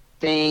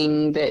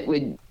thing that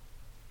would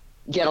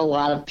get a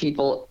lot of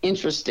people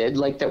interested,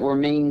 like that were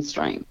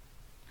mainstream.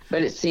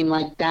 But it seemed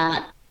like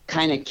that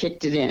kind of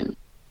kicked it in.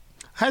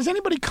 Has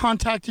anybody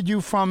contacted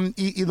you from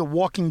either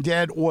Walking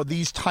Dead or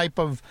these type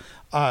of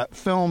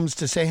films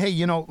to say,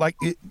 hey,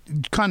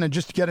 kind of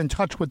just get in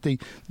touch with the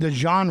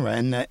genre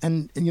and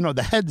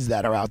the heads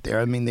that are out there?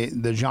 I mean,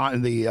 the genre,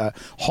 the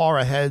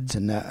horror heads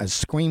and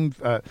scream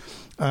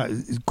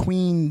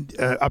queen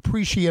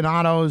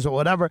aficionados or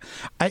whatever.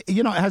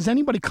 Has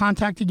anybody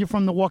contacted you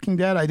from The Walking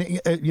Dead? I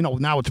think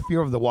now it's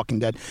Fear of the Walking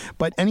Dead,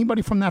 but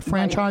anybody from that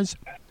franchise?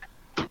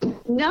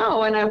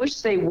 No, and I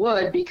wish they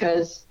would,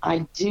 because I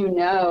do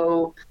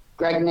know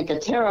Greg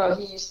Nicotero.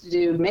 He used to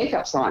do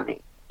makeups on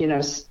me,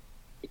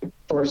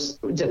 for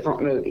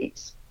different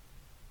movies.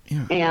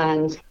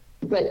 Yeah.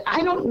 But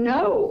I don't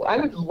know. I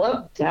would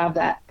love to have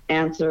that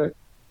answer,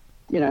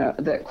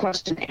 the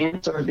question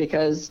answered,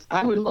 because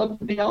I would love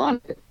to be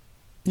on it.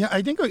 Yeah,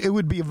 I think it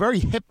would be a very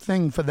hip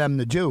thing for them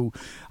to do,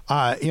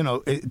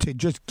 to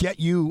just get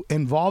you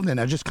involved in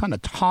it, just kind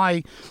of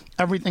tie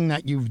everything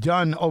that you've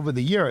done over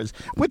the years,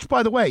 which,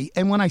 by the way,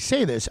 and when I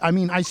say this,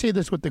 I say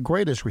this with the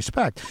greatest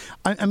respect.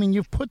 I mean,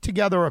 you've put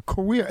together a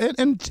career,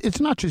 and it's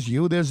not just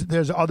you.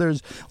 There's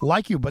others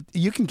like you, but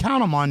you can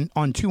count them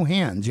on two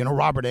hands.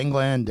 Robert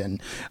Englund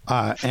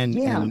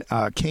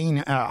and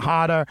Kane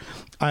Hodder,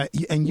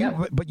 and you.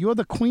 Yep. But you're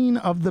the queen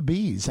of the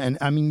bees, and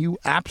I mean, you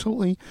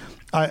absolutely.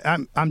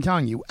 I'm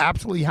telling you,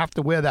 absolutely have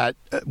to wear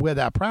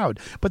that proud.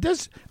 But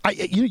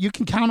you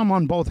can count them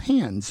on both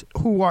hands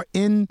who are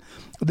in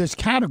this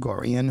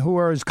category and who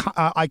are as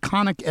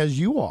iconic as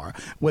you are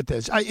with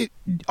this.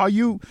 Are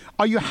you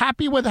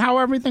happy with how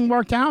everything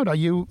worked out? Are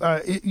you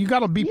you got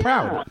to be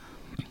proud?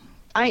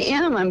 I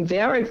am. I'm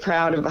very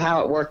proud of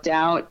how it worked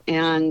out,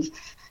 and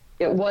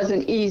it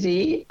wasn't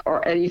easy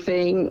or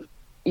anything.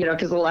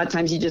 Because a lot of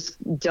times you just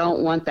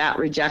don't want that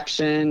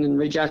rejection.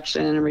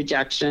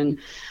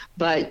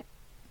 But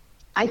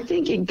I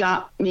think it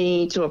got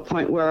me to a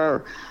point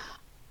where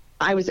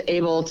I was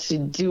able to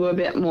do a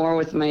bit more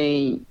with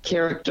my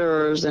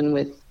characters and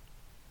with,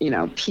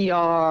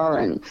 PR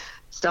and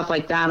stuff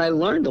like that. I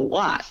learned a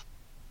lot.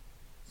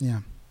 Yeah.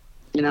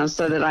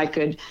 So that I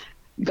could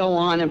go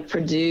on and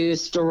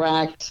produce,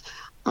 direct,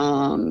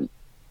 do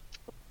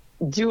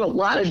a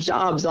lot of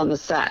jobs on the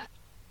set.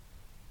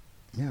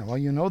 Yeah, well,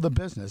 you know the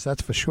business,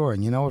 that's for sure,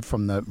 and you know it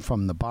from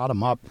the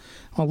bottom up.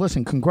 Well,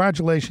 listen,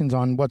 congratulations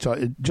on what's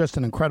just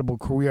an incredible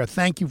career.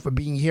 Thank you for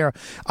being here.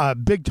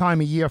 Big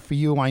time of year for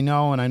you, I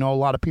know, and I know a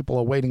lot of people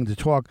are waiting to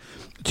talk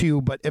to you.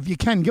 But if you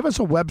can, give us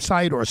a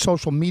website or a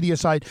social media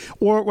site,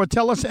 or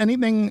tell us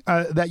anything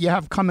that you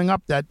have coming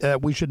up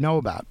that we should know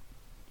about.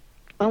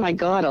 Oh my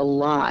God, a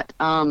lot.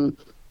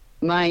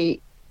 My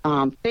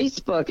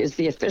Facebook is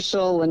the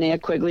official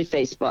Linnea Quigley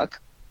Facebook,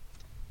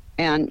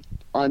 and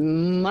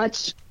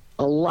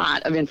a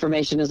lot of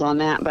information is on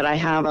that, but I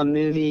have a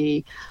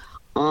movie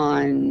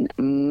on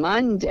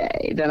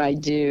Monday that I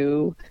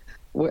do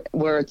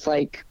where it's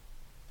like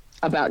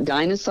about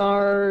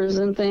dinosaurs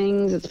and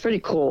things. It's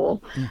pretty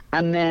cool. Yeah.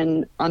 And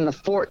then on the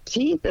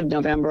 14th of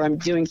November, I'm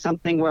doing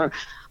something where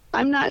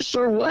I'm not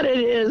sure what it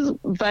is,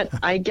 but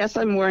I guess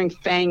I'm wearing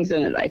fangs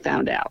in it, I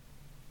found out.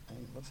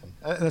 Listen,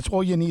 that's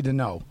all you need to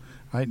know.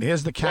 Right,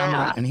 here's the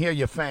camera, and here are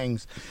your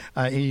fangs.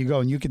 Here you go,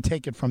 and you can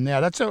take it from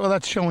there.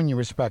 That's showing you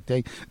respect.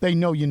 They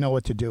know you know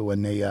what to do,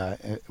 and they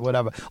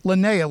whatever.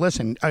 Linnea,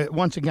 listen,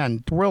 once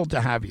again, thrilled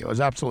to have you. I was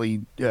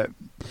absolutely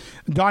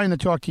dying to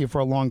talk to you for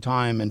a long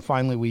time, and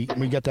finally we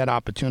get that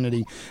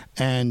opportunity.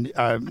 And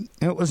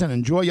listen,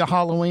 enjoy your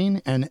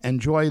Halloween and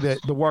enjoy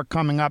the work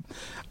coming up.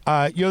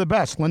 You're the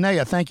best,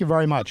 Linnea. Thank you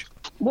very much.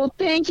 Well,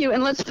 thank you,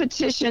 and let's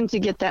petition to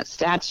get that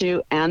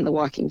statue and The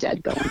Walking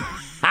Dead going.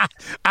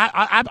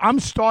 I'm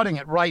starting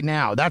it right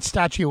now. That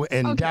statue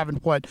in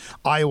Davenport,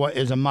 Iowa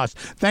is a must.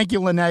 Thank you,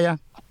 Linnea.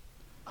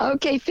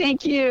 Okay,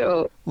 thank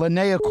you.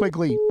 Linnea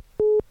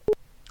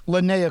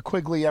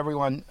Quigley,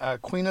 everyone.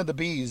 Queen of the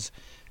Bees.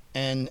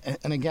 And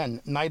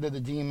again, Night of the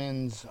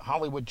Demons,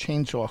 Hollywood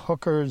Chainsaw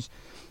Hookers,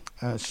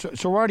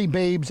 Sorority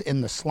Babes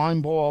in the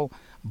Slime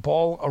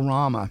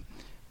Ball-orama.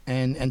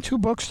 And 2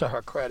 books to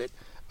her credit.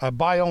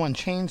 Bio and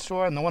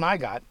Chainsaw, and the one I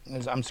got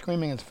is I'm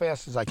Screaming as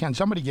Fast as I Can.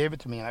 Somebody gave it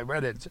to me, and I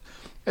read it.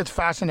 It's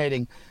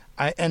fascinating.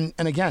 And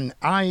again,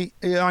 I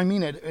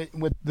mean it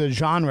with the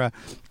genre,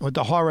 with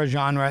the horror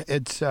genre.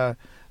 It's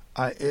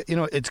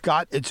it's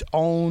got its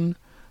own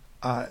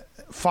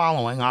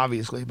following,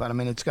 obviously, but I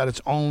mean it's got its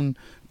own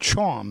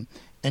charm.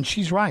 And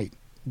she's right.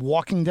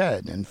 Walking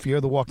Dead and Fear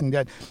of the Walking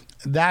Dead.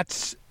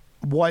 That's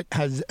what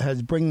has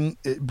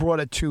brought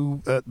it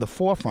to the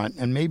forefront,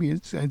 and maybe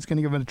it's going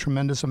to give it a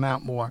tremendous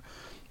amount more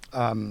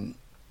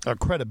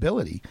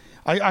credibility.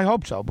 I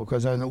hope so,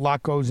 because a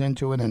lot goes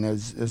into it, and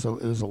there's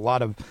a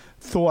lot of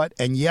thought.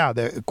 And yeah,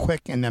 they're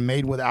quick and they're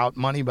made without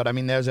money, but I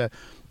mean there's a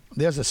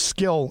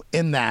skill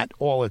in that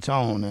all its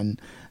own,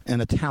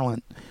 and a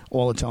talent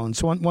all its own.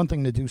 So one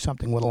thing to do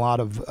something with a lot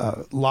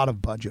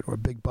of budget or a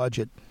big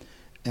budget,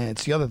 and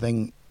it's the other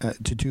thing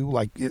to do,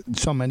 like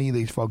so many of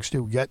these folks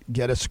do,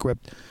 get a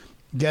script,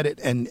 get it,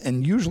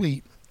 and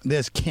usually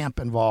there's camp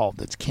involved.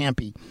 It's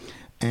campy.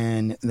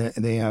 And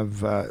they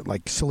have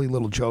like silly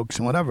little jokes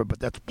and whatever, but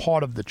that's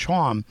part of the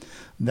charm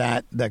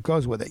that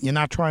goes with it. You're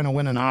not trying to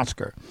win an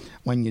Oscar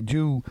when you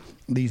do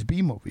these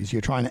B movies.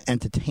 You're trying to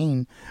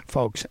entertain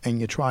folks, and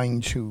you're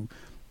trying to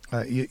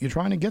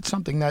get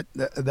something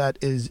that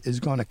is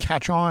going to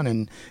catch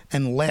on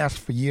and last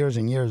for years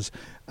and years.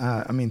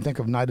 I mean, think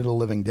of Night of the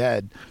Living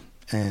Dead,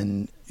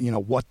 and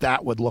what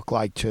that would look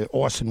like to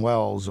Orson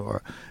Welles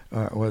or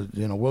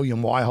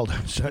William Wilde,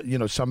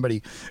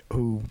 somebody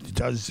who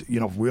does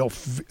real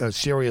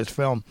serious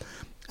film,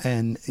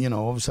 And,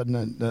 all of a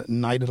sudden the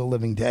Night of the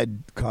Living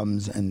Dead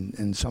comes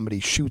and somebody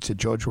shoots it.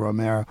 George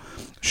Romero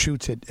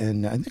shoots it.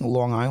 And I think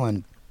Long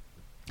Island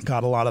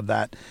got a lot of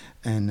that.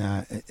 And,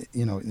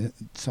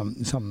 some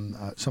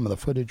of the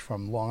footage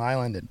from Long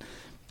Island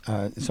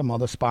and some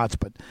other spots.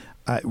 But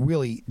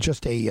really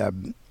just a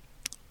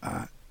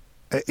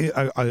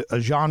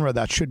genre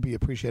that should be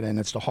appreciated, and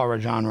it's the horror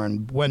genre,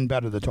 and when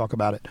better to talk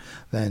about it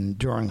than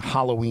during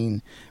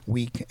Halloween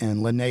week.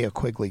 And Linnea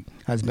Quigley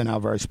has been our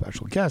very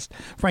special guest.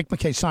 Frank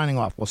McKay signing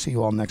off. We'll see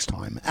you all next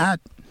time at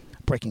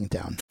Breaking It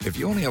Down. If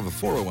you only have a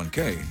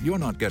 401k, you're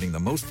not getting the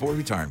most for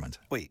retirement.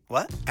 Wait,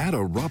 what? Add a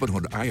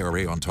Robinhood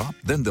IRA on top,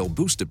 then they'll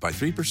boost it by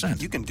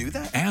 3%. You can do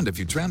that? And if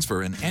you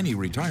transfer in any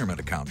retirement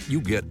account, you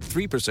get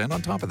 3%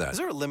 on top of that. Is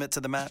there a limit to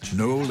the match?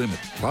 No limit.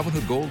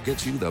 Robinhood Gold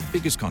gets you the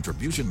biggest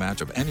contribution match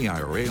of any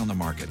IRA on the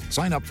market.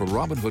 Sign up for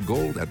Robinhood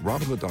Gold at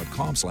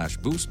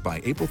Robinhood.com/boost by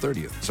April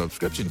 30th.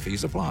 Subscription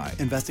fees apply.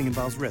 Investing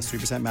involves risk.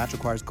 3% match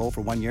requires gold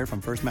for 1 year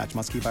from first match.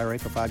 Must keep IRA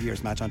for 5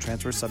 years. Match on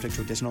transfers subject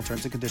to additional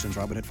terms and conditions.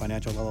 Robinhood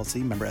Financial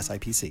LLC, member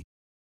SIPC.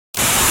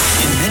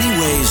 In many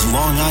ways,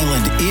 Long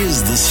Island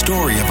is the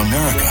story of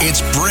America.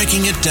 It's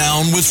Breaking It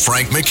Down with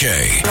Frank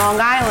McKay. Long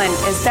Island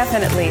is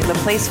definitely the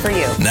place for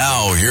you.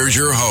 Now, here's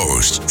your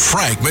host,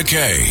 Frank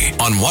McKay,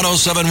 on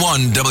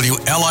 107.1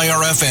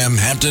 WLIR-FM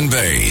Hampton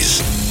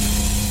Bays.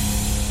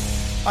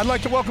 I'd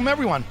like to welcome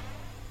everyone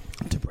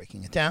to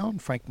Breaking It Down.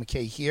 Frank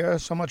McKay here.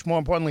 So much more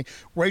importantly,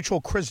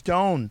 Rachel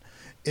Christ-Doane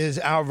is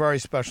our very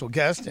special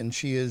guest, and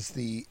she is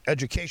the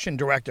education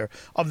director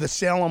of the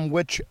Salem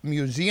Witch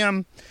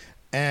Museum.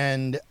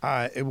 And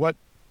what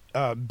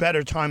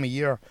better time of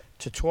year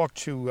to talk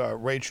to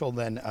Rachel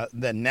than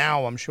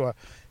now? I'm sure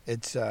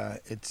it's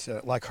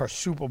like her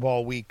Super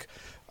Bowl week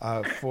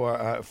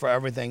for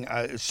everything.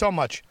 So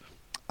much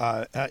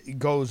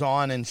goes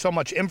on, and so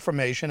much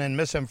information and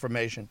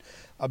misinformation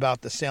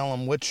about the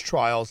Salem witch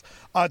trials.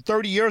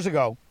 30 years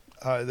ago,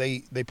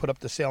 they put up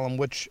the Salem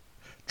Witch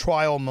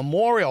Trial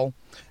Memorial,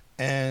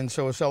 and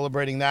so we're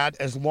celebrating that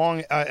as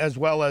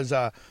well as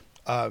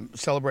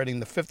celebrating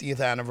the 50th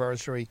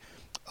anniversary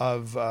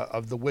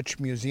of the Witch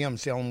Museum,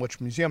 Salem Witch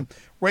Museum.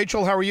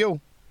 Rachel, how are you?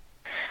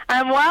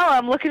 I'm well.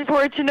 I'm looking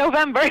forward to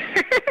November.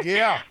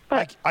 Yeah,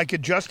 I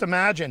could just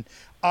imagine.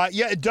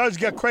 Yeah, it does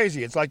get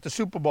crazy. It's like the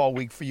Super Bowl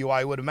week for you,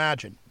 I would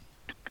imagine.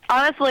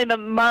 Honestly, the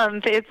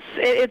month, it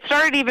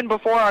started even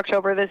before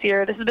October this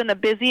year. This has been the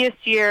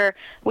busiest year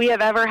we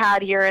have ever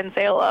had here in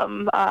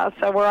Salem.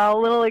 So we're all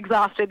a little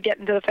exhausted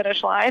getting to the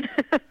finish line.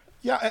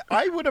 Yeah,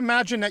 I would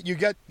imagine that you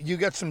get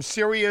some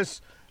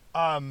serious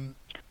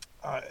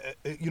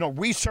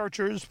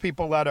researchers,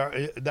 people that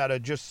are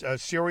just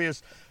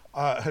serious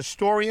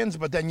historians,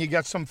 but then you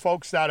get some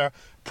folks that are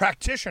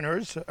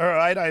practitioners. All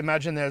right, I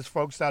imagine there's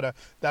folks that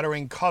are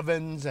in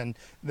covens and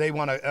they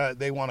want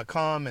to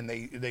come and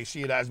they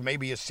see it as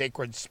maybe a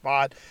sacred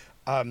spot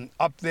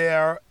up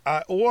there,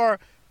 or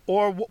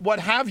what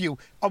have you.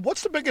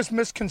 What's the biggest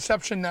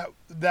misconception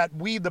that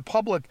we, the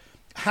public,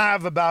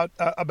 have about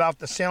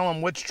the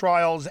Salem witch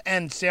trials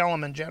and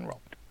Salem in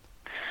general?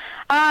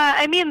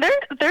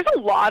 There's a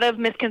lot of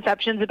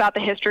misconceptions about the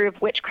history of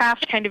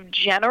witchcraft kind of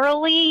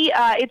generally.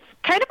 It's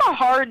kind of a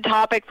hard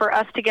topic for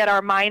us to get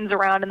our minds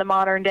around in the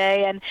modern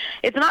day, and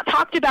it's not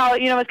talked about,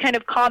 as kind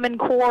of common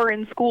core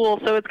in school,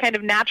 so it's kind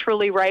of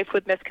naturally rife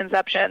with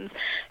misconceptions.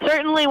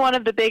 Certainly one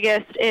of the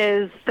biggest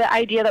is the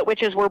idea that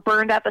witches were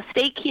burned at the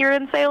stake here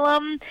in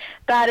Salem.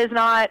 That is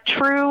not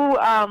true.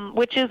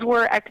 Witches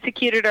were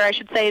executed, or I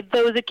should say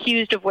those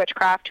accused of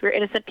witchcraft, who are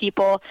innocent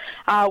people,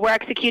 were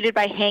executed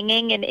by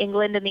hanging in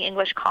England and the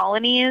English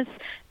colonies,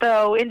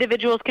 though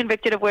individuals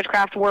convicted of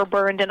witchcraft were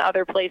burned in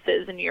other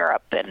places in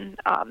Europe and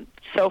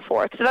so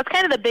forth. So that's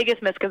kind of the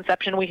biggest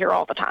misconception we hear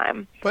all the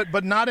time.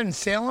 But not in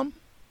Salem?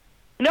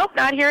 Nope,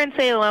 not here in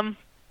Salem.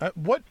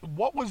 What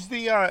was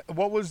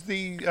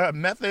the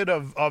method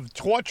of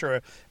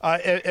torture,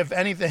 if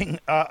anything,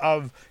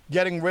 of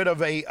getting rid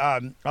of a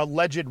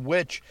alleged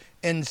witch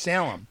in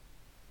Salem?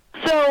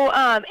 So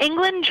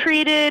England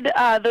treated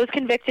those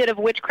convicted of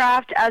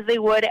witchcraft as they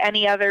would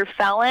any other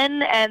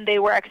felon, and they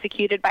were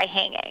executed by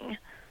hanging.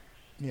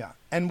 Yeah.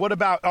 And what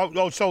about,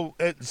 so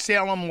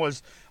Salem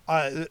was,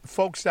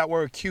 folks that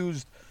were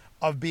accused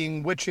of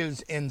being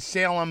witches in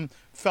Salem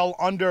fell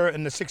under,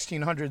 in the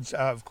 1600s,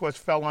 of course,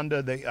 fell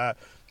under the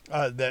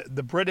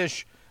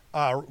British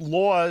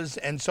laws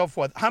and so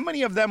forth. How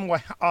many of them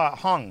were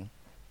hung?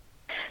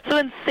 So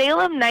in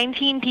Salem,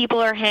 19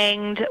 people are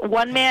hanged.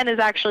 One man is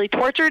actually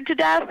tortured to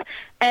death,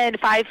 and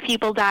 5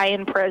 people die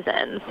in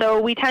prison. So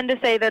we tend to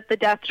say that the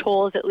death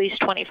toll is at least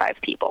 25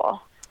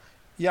 people.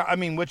 Yeah, I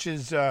mean, which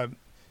is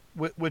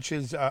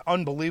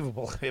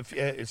unbelievable.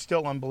 It's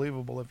still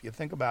unbelievable if you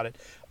think about it.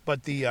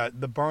 But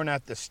the burn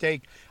at the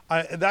stake,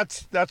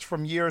 that's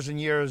from years and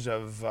years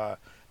of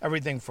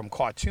everything from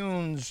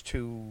cartoons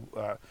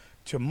to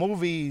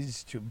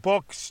movies to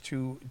books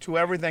to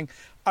everything.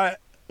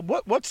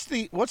 What's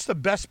the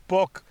best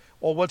book,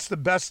 or what's the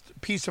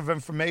best piece of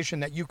information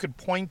that you could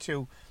point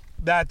to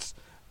that's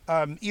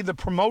either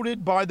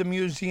promoted by the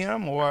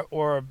museum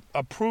or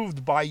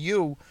approved by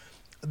you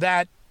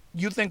that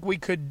you think we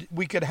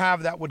could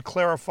have that would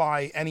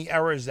clarify any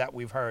errors that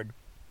we've heard?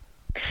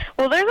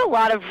 Well, there's a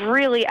lot of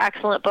really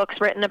excellent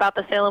books written about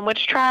the Salem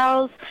witch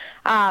trials.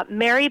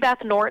 Mary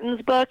Beth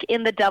Norton's book,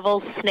 In the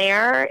Devil's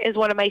Snare, is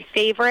one of my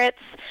favorites.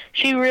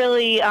 She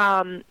really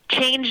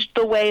changed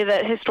the way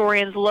that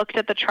historians looked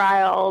at the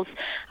trials.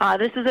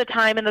 This is a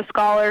time in the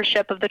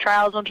scholarship of the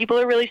trials when people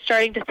are really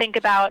starting to think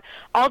about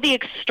all the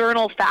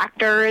external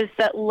factors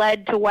that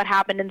led to what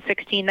happened in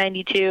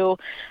 1692.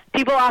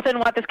 People often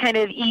want this kind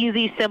of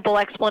easy, simple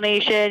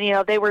explanation. You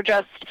know, they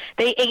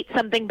ate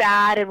something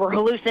bad and were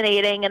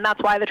hallucinating, and that's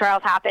why the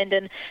trials happened.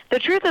 And the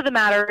truth of the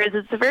matter is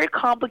it's a very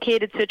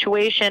complicated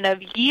situation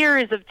of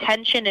years of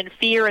tension and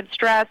fear and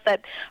stress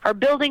that are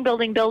building,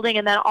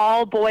 and then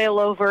all boil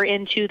over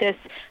into this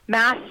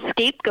mass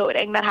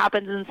scapegoating that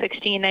happens in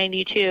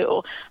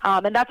 1692.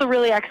 And that's a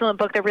really excellent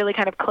book that really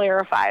kind of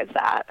clarifies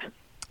that.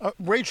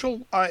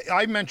 Rachel,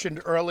 I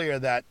mentioned earlier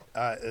that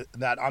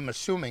I'm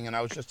assuming, and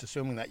I was just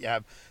assuming that you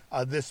have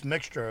this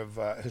mixture of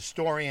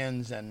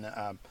historians and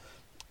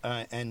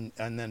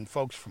then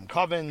folks from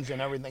covens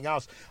and everything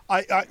else.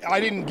 I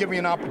didn't give you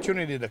an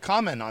opportunity to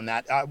comment on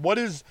that. What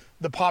is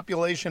the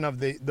population of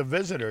the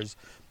visitors?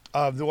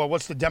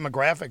 What's the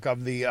demographic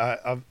of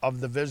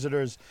the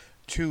visitors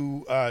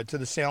to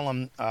the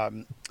Salem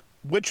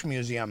Witch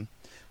Museum?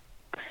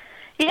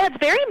 Yeah, it's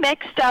very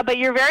mixed, but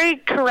you're very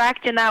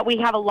correct in that we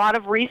have a lot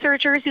of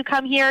researchers who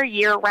come here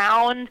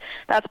year-round.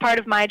 That's part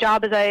of my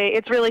job.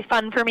 It's really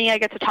fun for me. I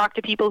get to talk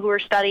to people who are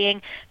studying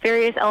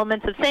various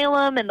elements of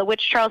Salem and the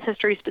witch trials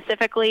history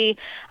specifically.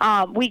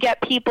 We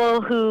get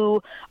people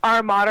who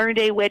are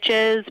modern-day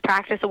witches,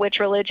 practice a witch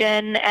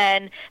religion,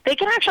 and they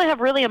can actually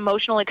have really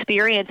emotional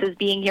experiences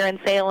being here in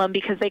Salem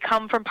because they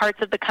come from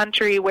parts of the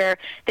country where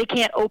they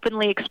can't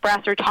openly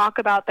express or talk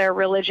about their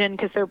religion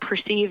because they're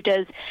perceived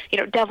as,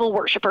 devil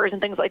worshippers and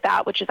things like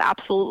that, which is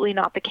absolutely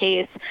not the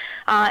case.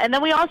 And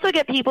then we also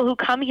get people who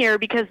come here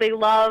because they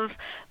love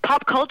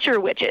pop culture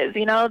witches,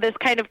 this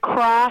kind of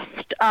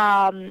crossed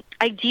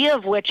idea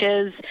of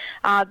witches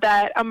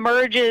that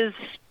emerges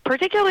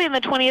particularly in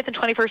the 20th and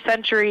 21st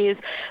centuries.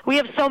 We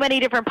have so many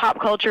different pop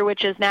culture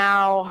witches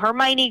now.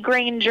 Hermione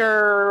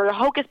Granger,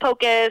 Hocus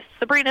Pocus,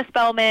 Sabrina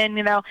Spellman,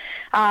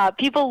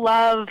 people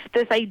love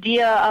this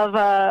idea of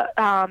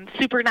a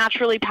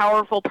supernaturally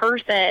powerful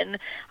person.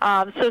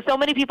 So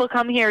many people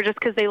come here just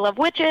because they love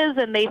witches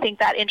and they think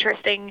that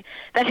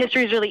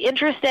history is really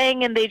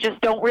interesting, and they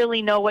just don't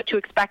really know what to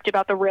expect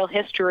about the real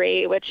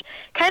history, which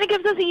kind of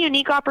gives us a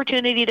unique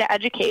opportunity to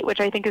educate,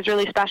 which I think is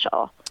really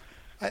special.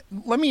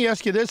 Let me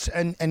ask you this,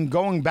 and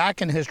going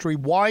back in history,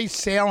 why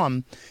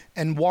Salem,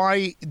 and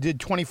why did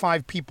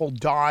 25 people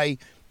die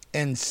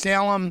in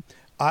Salem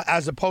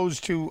as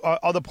opposed to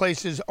other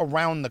places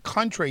around the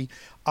country?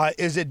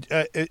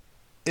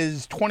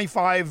 Is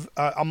 25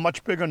 a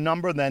much bigger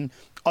number than,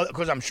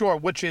 because I'm sure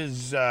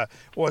witches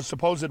or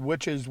supposed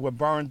witches were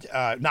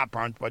not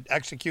burned, but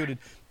executed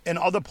in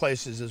other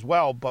places as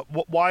well. But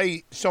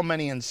why so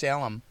many in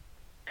Salem?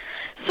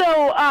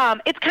 So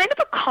it's kind of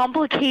a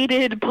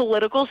complicated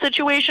political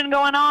situation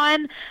going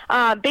on.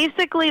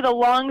 Basically, the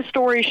long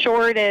story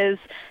short is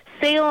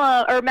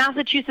Salem or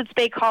Massachusetts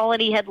Bay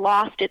Colony had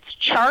lost its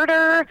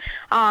charter,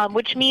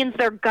 which means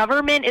their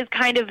government is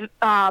kind of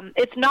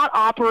it's not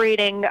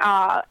operating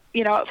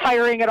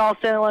firing at all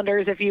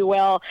cylinders, if you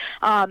will.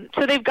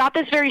 So they've got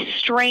this very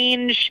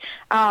strange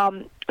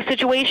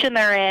situation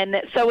they're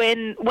in. So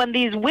when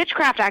these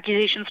witchcraft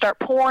accusations start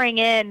pouring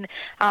in,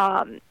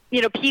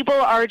 people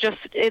are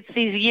it's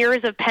these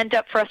years of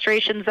pent-up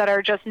frustrations that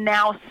are just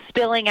now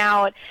spilling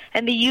out,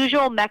 and the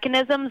usual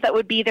mechanisms that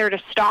would be there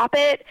to stop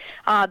it,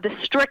 the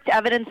strict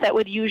evidence that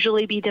would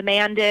usually be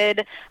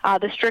demanded,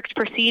 the strict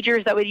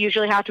procedures that would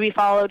usually have to be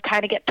followed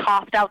kind of get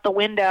tossed out the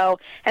window,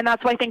 and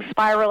that's why things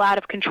spiral out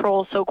of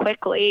control so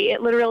quickly.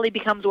 It literally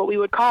becomes what we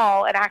would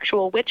call an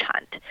actual witch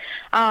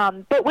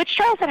hunt. But witch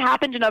trials have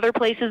happened in other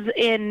places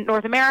in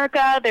North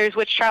America. There's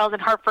witch trials in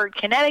Hartford,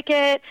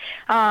 Connecticut.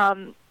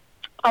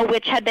 A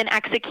witch had been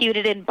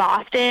executed in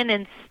Boston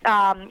and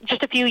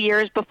just a few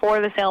years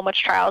before the Salem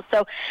witch trials.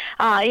 So,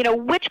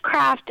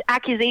 witchcraft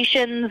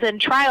accusations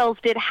and trials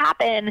did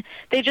happen.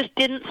 They just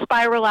didn't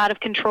spiral out of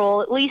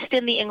control, at least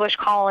in the English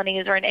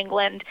colonies or in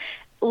England,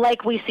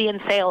 like we see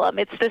in Salem.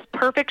 It's this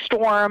perfect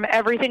storm.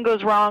 Everything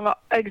goes wrong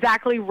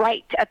exactly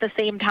right at the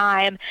same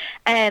time.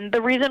 And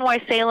the reason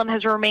why Salem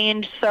has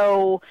remained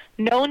so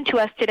known to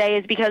us today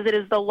is because it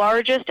is the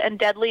largest and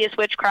deadliest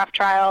witchcraft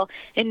trial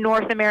in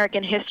North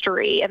American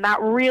history. And that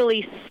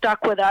really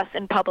stuck with us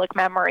in public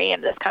memory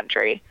in this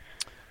country.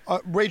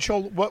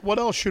 Rachel, what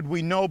else should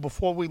we know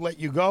before we let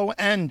you go?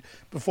 And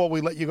before we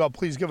let you go,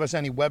 please give us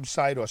any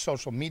website or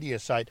social media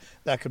site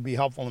that could be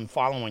helpful in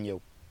following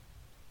you.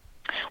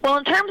 Well,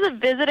 in terms of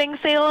visiting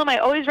Salem, I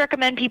always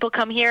recommend people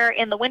come here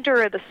in the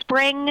winter or the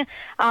spring.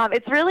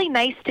 It's really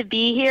nice to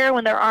be here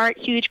when there aren't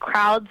huge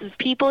crowds of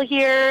people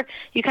here.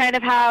 You kind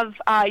of have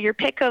your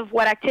pick of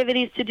what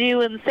activities to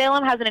do, and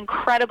Salem has an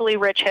incredibly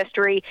rich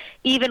history,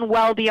 even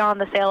well beyond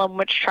the Salem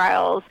witch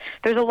trials.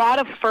 There's a lot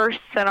of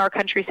firsts in our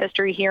country's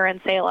history here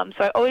in Salem,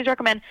 so I always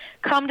recommend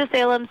come to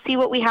Salem, see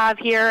what we have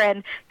here,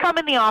 and come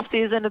in the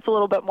off-season. It's a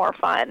little bit more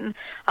fun.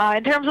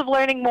 In terms of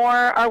learning more,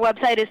 our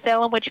website is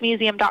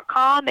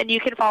salemwitchmuseum.com, and you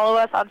can follow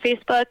us on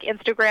Facebook,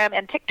 Instagram,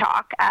 and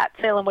TikTok at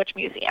Salem Witch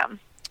Museum.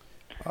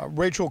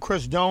 Rachel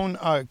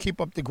Christ-Doane, keep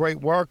up the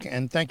great work,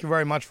 and thank you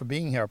very much for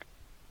being here.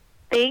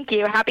 Thank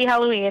you. Happy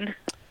Halloween.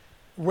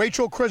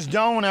 Rachel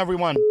Christ-Doane,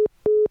 everyone,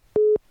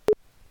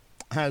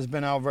 has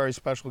been our very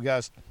special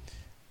guest,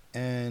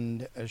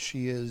 and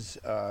she is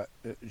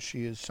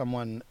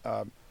someone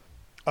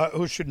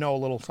who should know a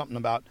little something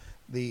about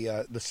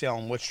the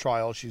Salem Witch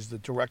Trial. She's the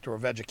director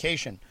of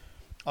education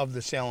of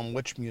the Salem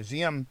Witch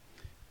Museum,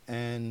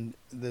 and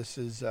this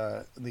is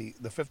the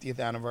 50th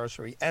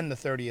anniversary and the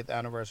 30th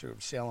anniversary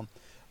of Salem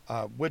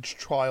Witch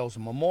Trials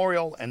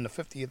Memorial, and the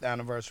 50th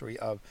anniversary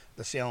of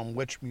the Salem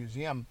Witch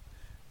Museum.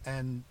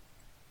 And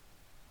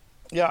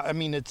yeah, I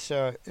mean, it's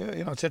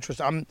it's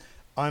interesting.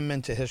 I'm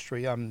into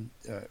history. I'm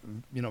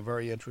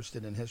very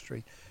interested in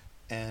history,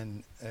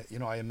 and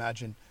I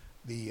imagine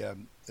the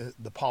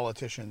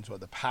politicians or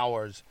the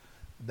powers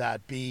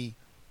that be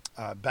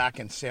back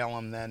in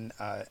Salem then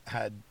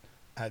had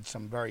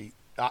some very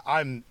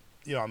I'm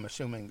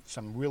assuming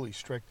some really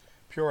strict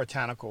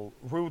puritanical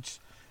roots,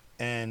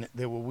 and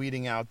they were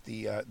weeding out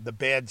the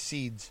bad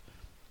seeds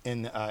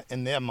in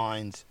their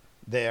minds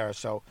there.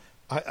 So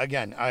I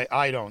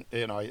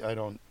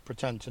don't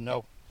pretend to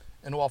know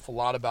an awful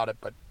lot about it,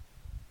 but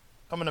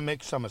I'm going to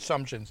make some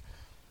assumptions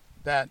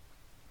that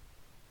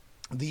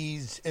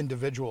these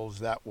individuals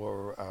that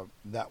were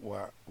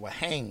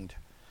hanged,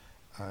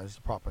 is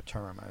the proper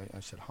term. I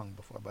said hung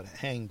before, but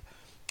hanged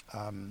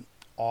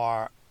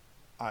are,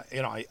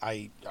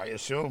 I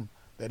assume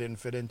they didn't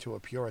fit into a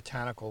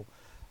puritanical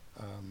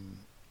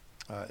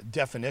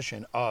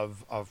definition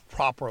of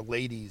proper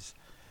ladies,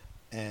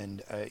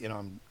 and I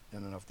don't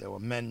know if there were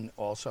men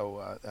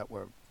also that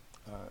were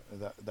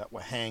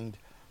hanged,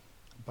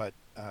 but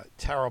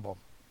terrible,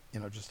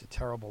 just a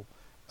terrible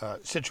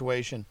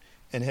situation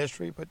in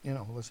history. But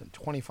listen,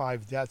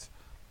 25 deaths,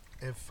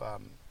 if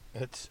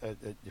it's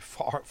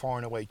far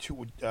and away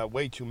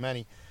way too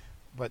many,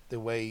 but the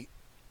way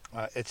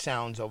it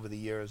sounds over the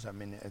years, I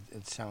mean,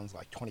 it sounds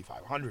like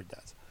 2,500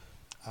 deaths.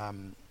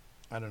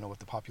 I don't know what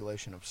the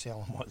population of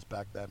Salem was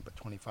back then, but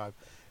 25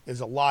 is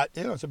a lot.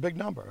 It's a big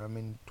number. I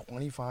mean,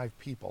 25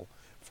 people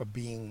for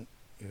being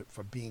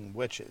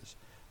witches.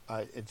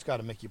 It's got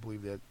to make you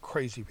believe that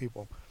crazy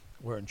people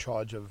were in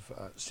charge of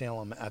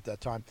Salem at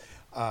that time.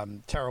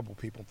 Terrible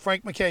people.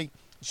 Frank MacKay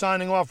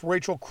signing off.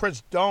 Rachel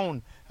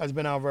Christ-Doane has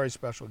been our very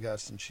special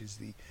guest, and she's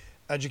the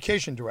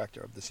education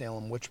director of the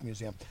Salem Witch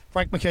Museum.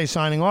 Frank MacKay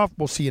signing off.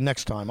 We'll see you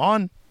next time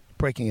on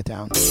Breaking It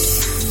Down.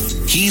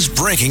 He's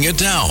breaking it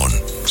down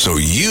so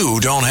you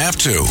don't have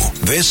to.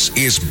 This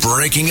is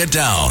Breaking It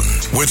Down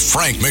with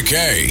Frank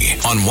MacKay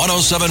on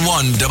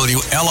 107.1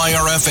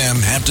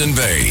 WLIR-FM Hampton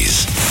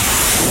Bays.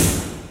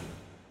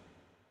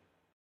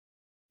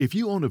 If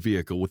you own a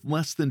vehicle with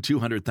less than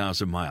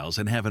 200,000 miles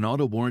and have an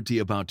auto warranty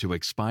about to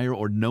expire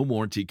or no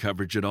warranty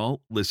coverage at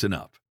all, listen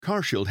up.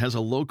 CarShield has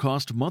a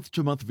low-cost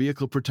month-to-month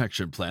vehicle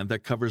protection plan that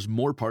covers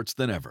more parts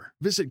than ever.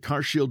 Visit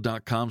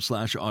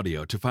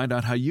carshield.com/audio to find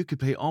out how you could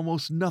pay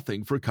almost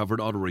nothing for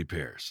covered auto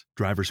repairs.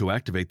 Drivers who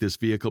activate this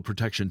vehicle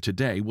protection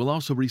today will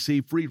also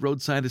receive free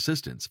roadside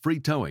assistance,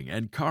 free towing,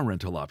 and car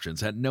rental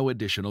options at no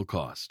additional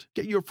cost.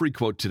 Get your free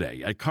quote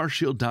today at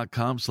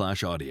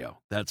carshield.com/audio.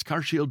 That's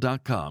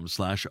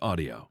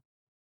carshield.com/audio.